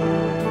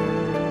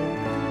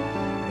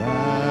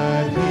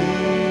 that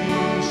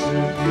He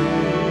should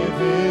give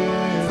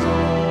His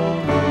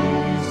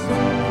only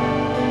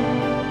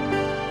Son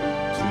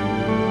to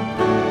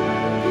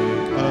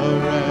make a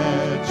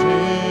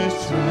wretched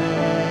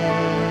treasure.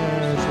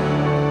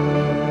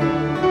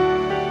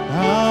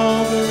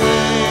 How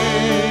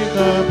great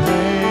the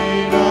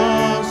pain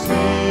of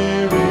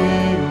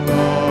searing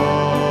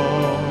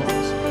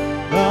loss!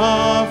 The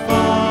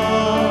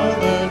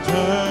Father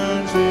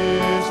turns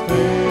His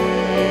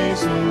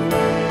face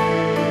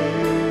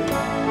away,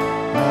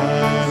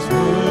 as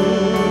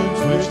wounds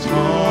which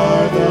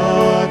tar the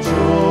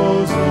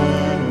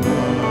chosen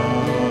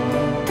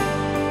one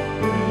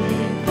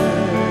bring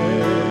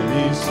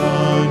many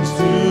sons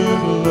to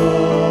glory.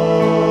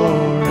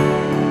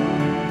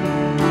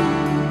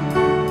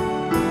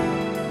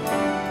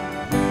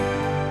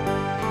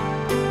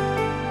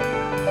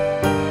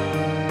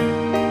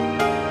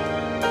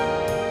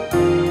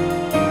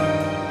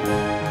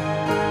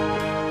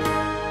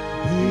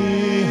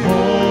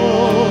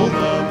 Behold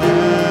the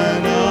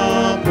man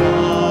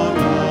upon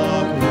the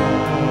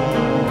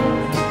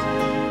cross,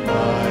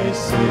 my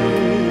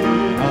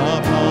sin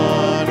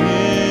upon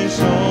His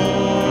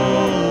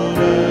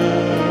shoulders.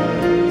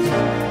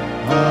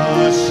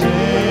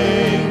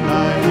 Ashamed, I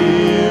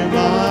hear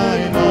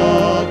my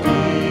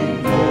mocking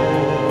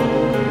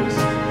voice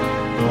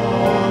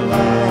call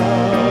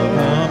out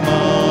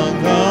among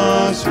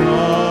the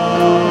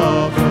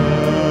scoffers.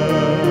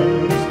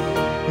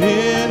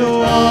 It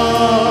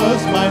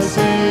was my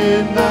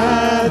sin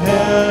that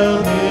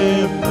held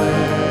Him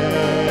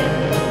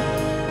there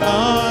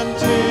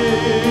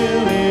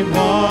until it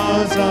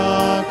was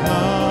accomplished.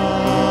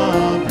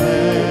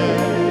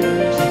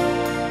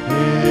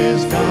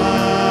 His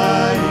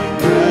dying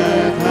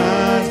breath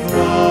has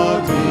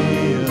brought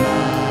me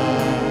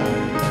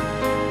life.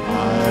 I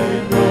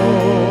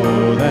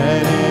know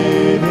that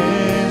it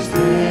is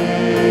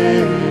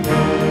finished.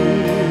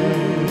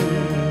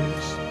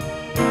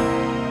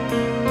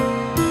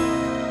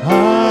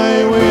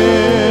 I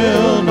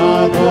will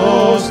not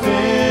boast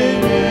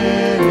in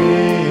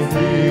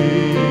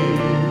anything,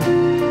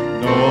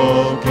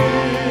 no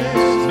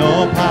gifts,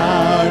 no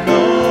power,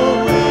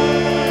 no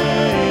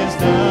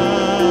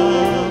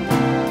wisdom,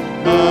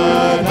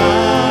 but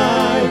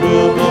I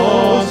will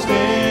boast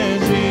in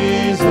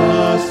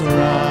Jesus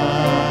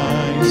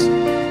Christ,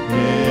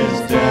 His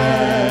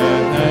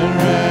death and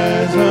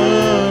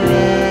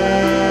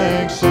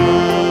resurrection.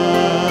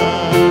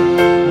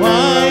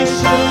 Why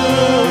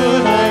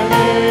should I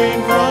gain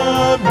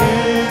from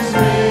His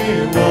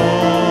reward?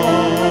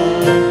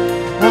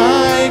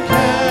 I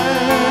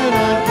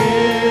cannot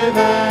give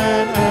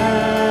an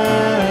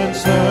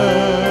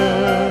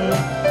answer,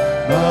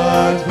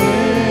 but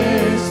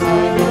this I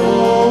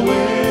know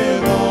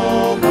with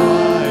all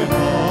my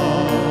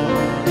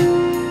heart: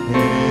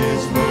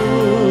 His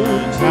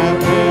wounds have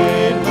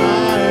paid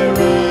my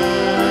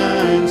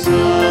ransom.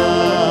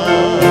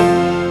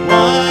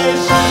 Why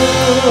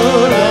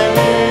should I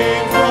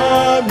gain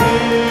from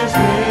His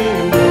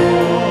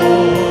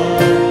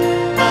reward?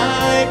 I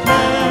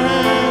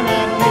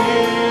cannot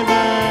give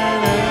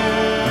an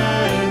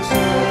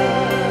answer,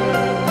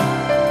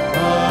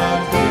 but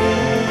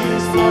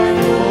this I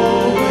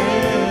know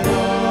with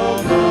all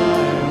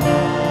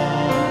my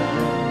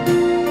heart: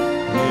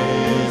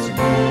 His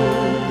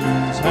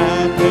wounds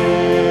have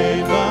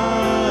paid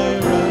my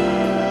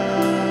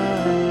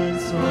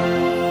ransom.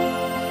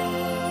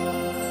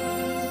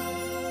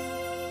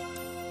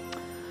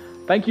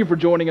 Thank you for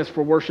joining us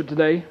for worship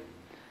today.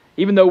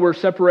 Even though we're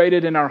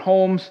separated in our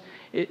homes,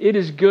 it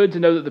is good to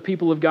know that the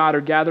people of God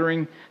are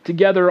gathering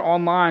together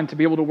online to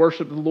be able to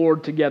worship the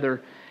Lord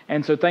together.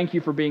 And so thank you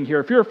for being here.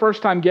 If you're a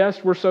first-time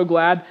guest, we're so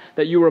glad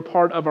that you were a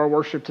part of our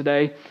worship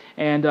today.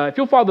 And if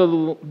you'll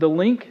follow the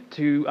link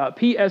to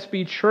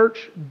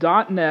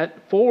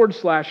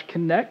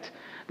psbchurch.net/connect,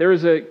 there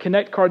is a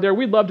Connect card there.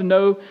 We'd love to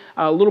know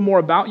a little more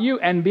about you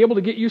and be able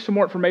to get you some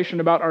more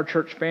information about our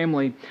church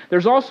family.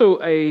 There's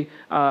also a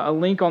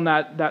link on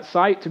that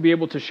site to be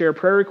able to share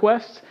prayer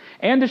requests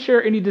and to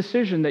share any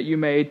decision that you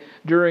made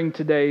during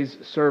today's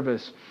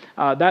service.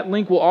 That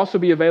link will also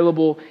be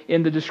available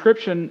in the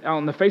description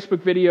on the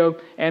Facebook video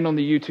and on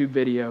the YouTube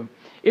video.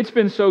 It's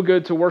been so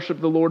good to worship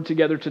the Lord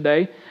together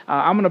today.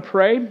 I'm going to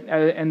pray,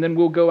 and then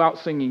we'll go out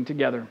singing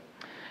together.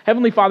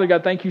 Heavenly Father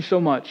God, thank you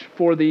so much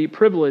for the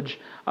privilege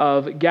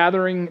of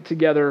gathering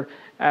together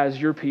as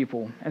your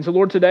people. And so,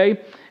 Lord, today,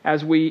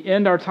 as we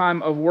end our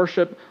time of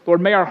worship,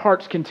 Lord, may our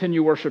hearts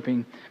continue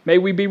worshiping. May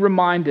we be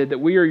reminded that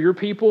we are your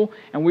people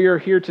and we are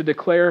here to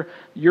declare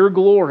your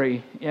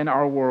glory in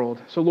our world.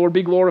 So, Lord,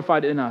 be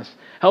glorified in us.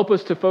 Help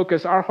us to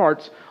focus our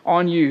hearts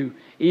on you,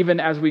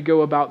 even as we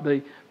go about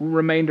the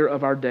remainder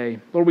of our day.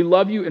 Lord, we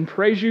love you and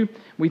praise you.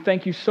 We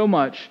thank you so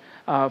much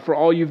for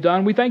all you've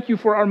done. We thank you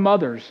for our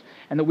mothers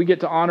and that we get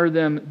to honor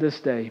them this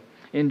day.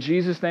 In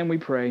Jesus' name we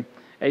pray.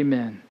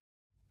 Amen.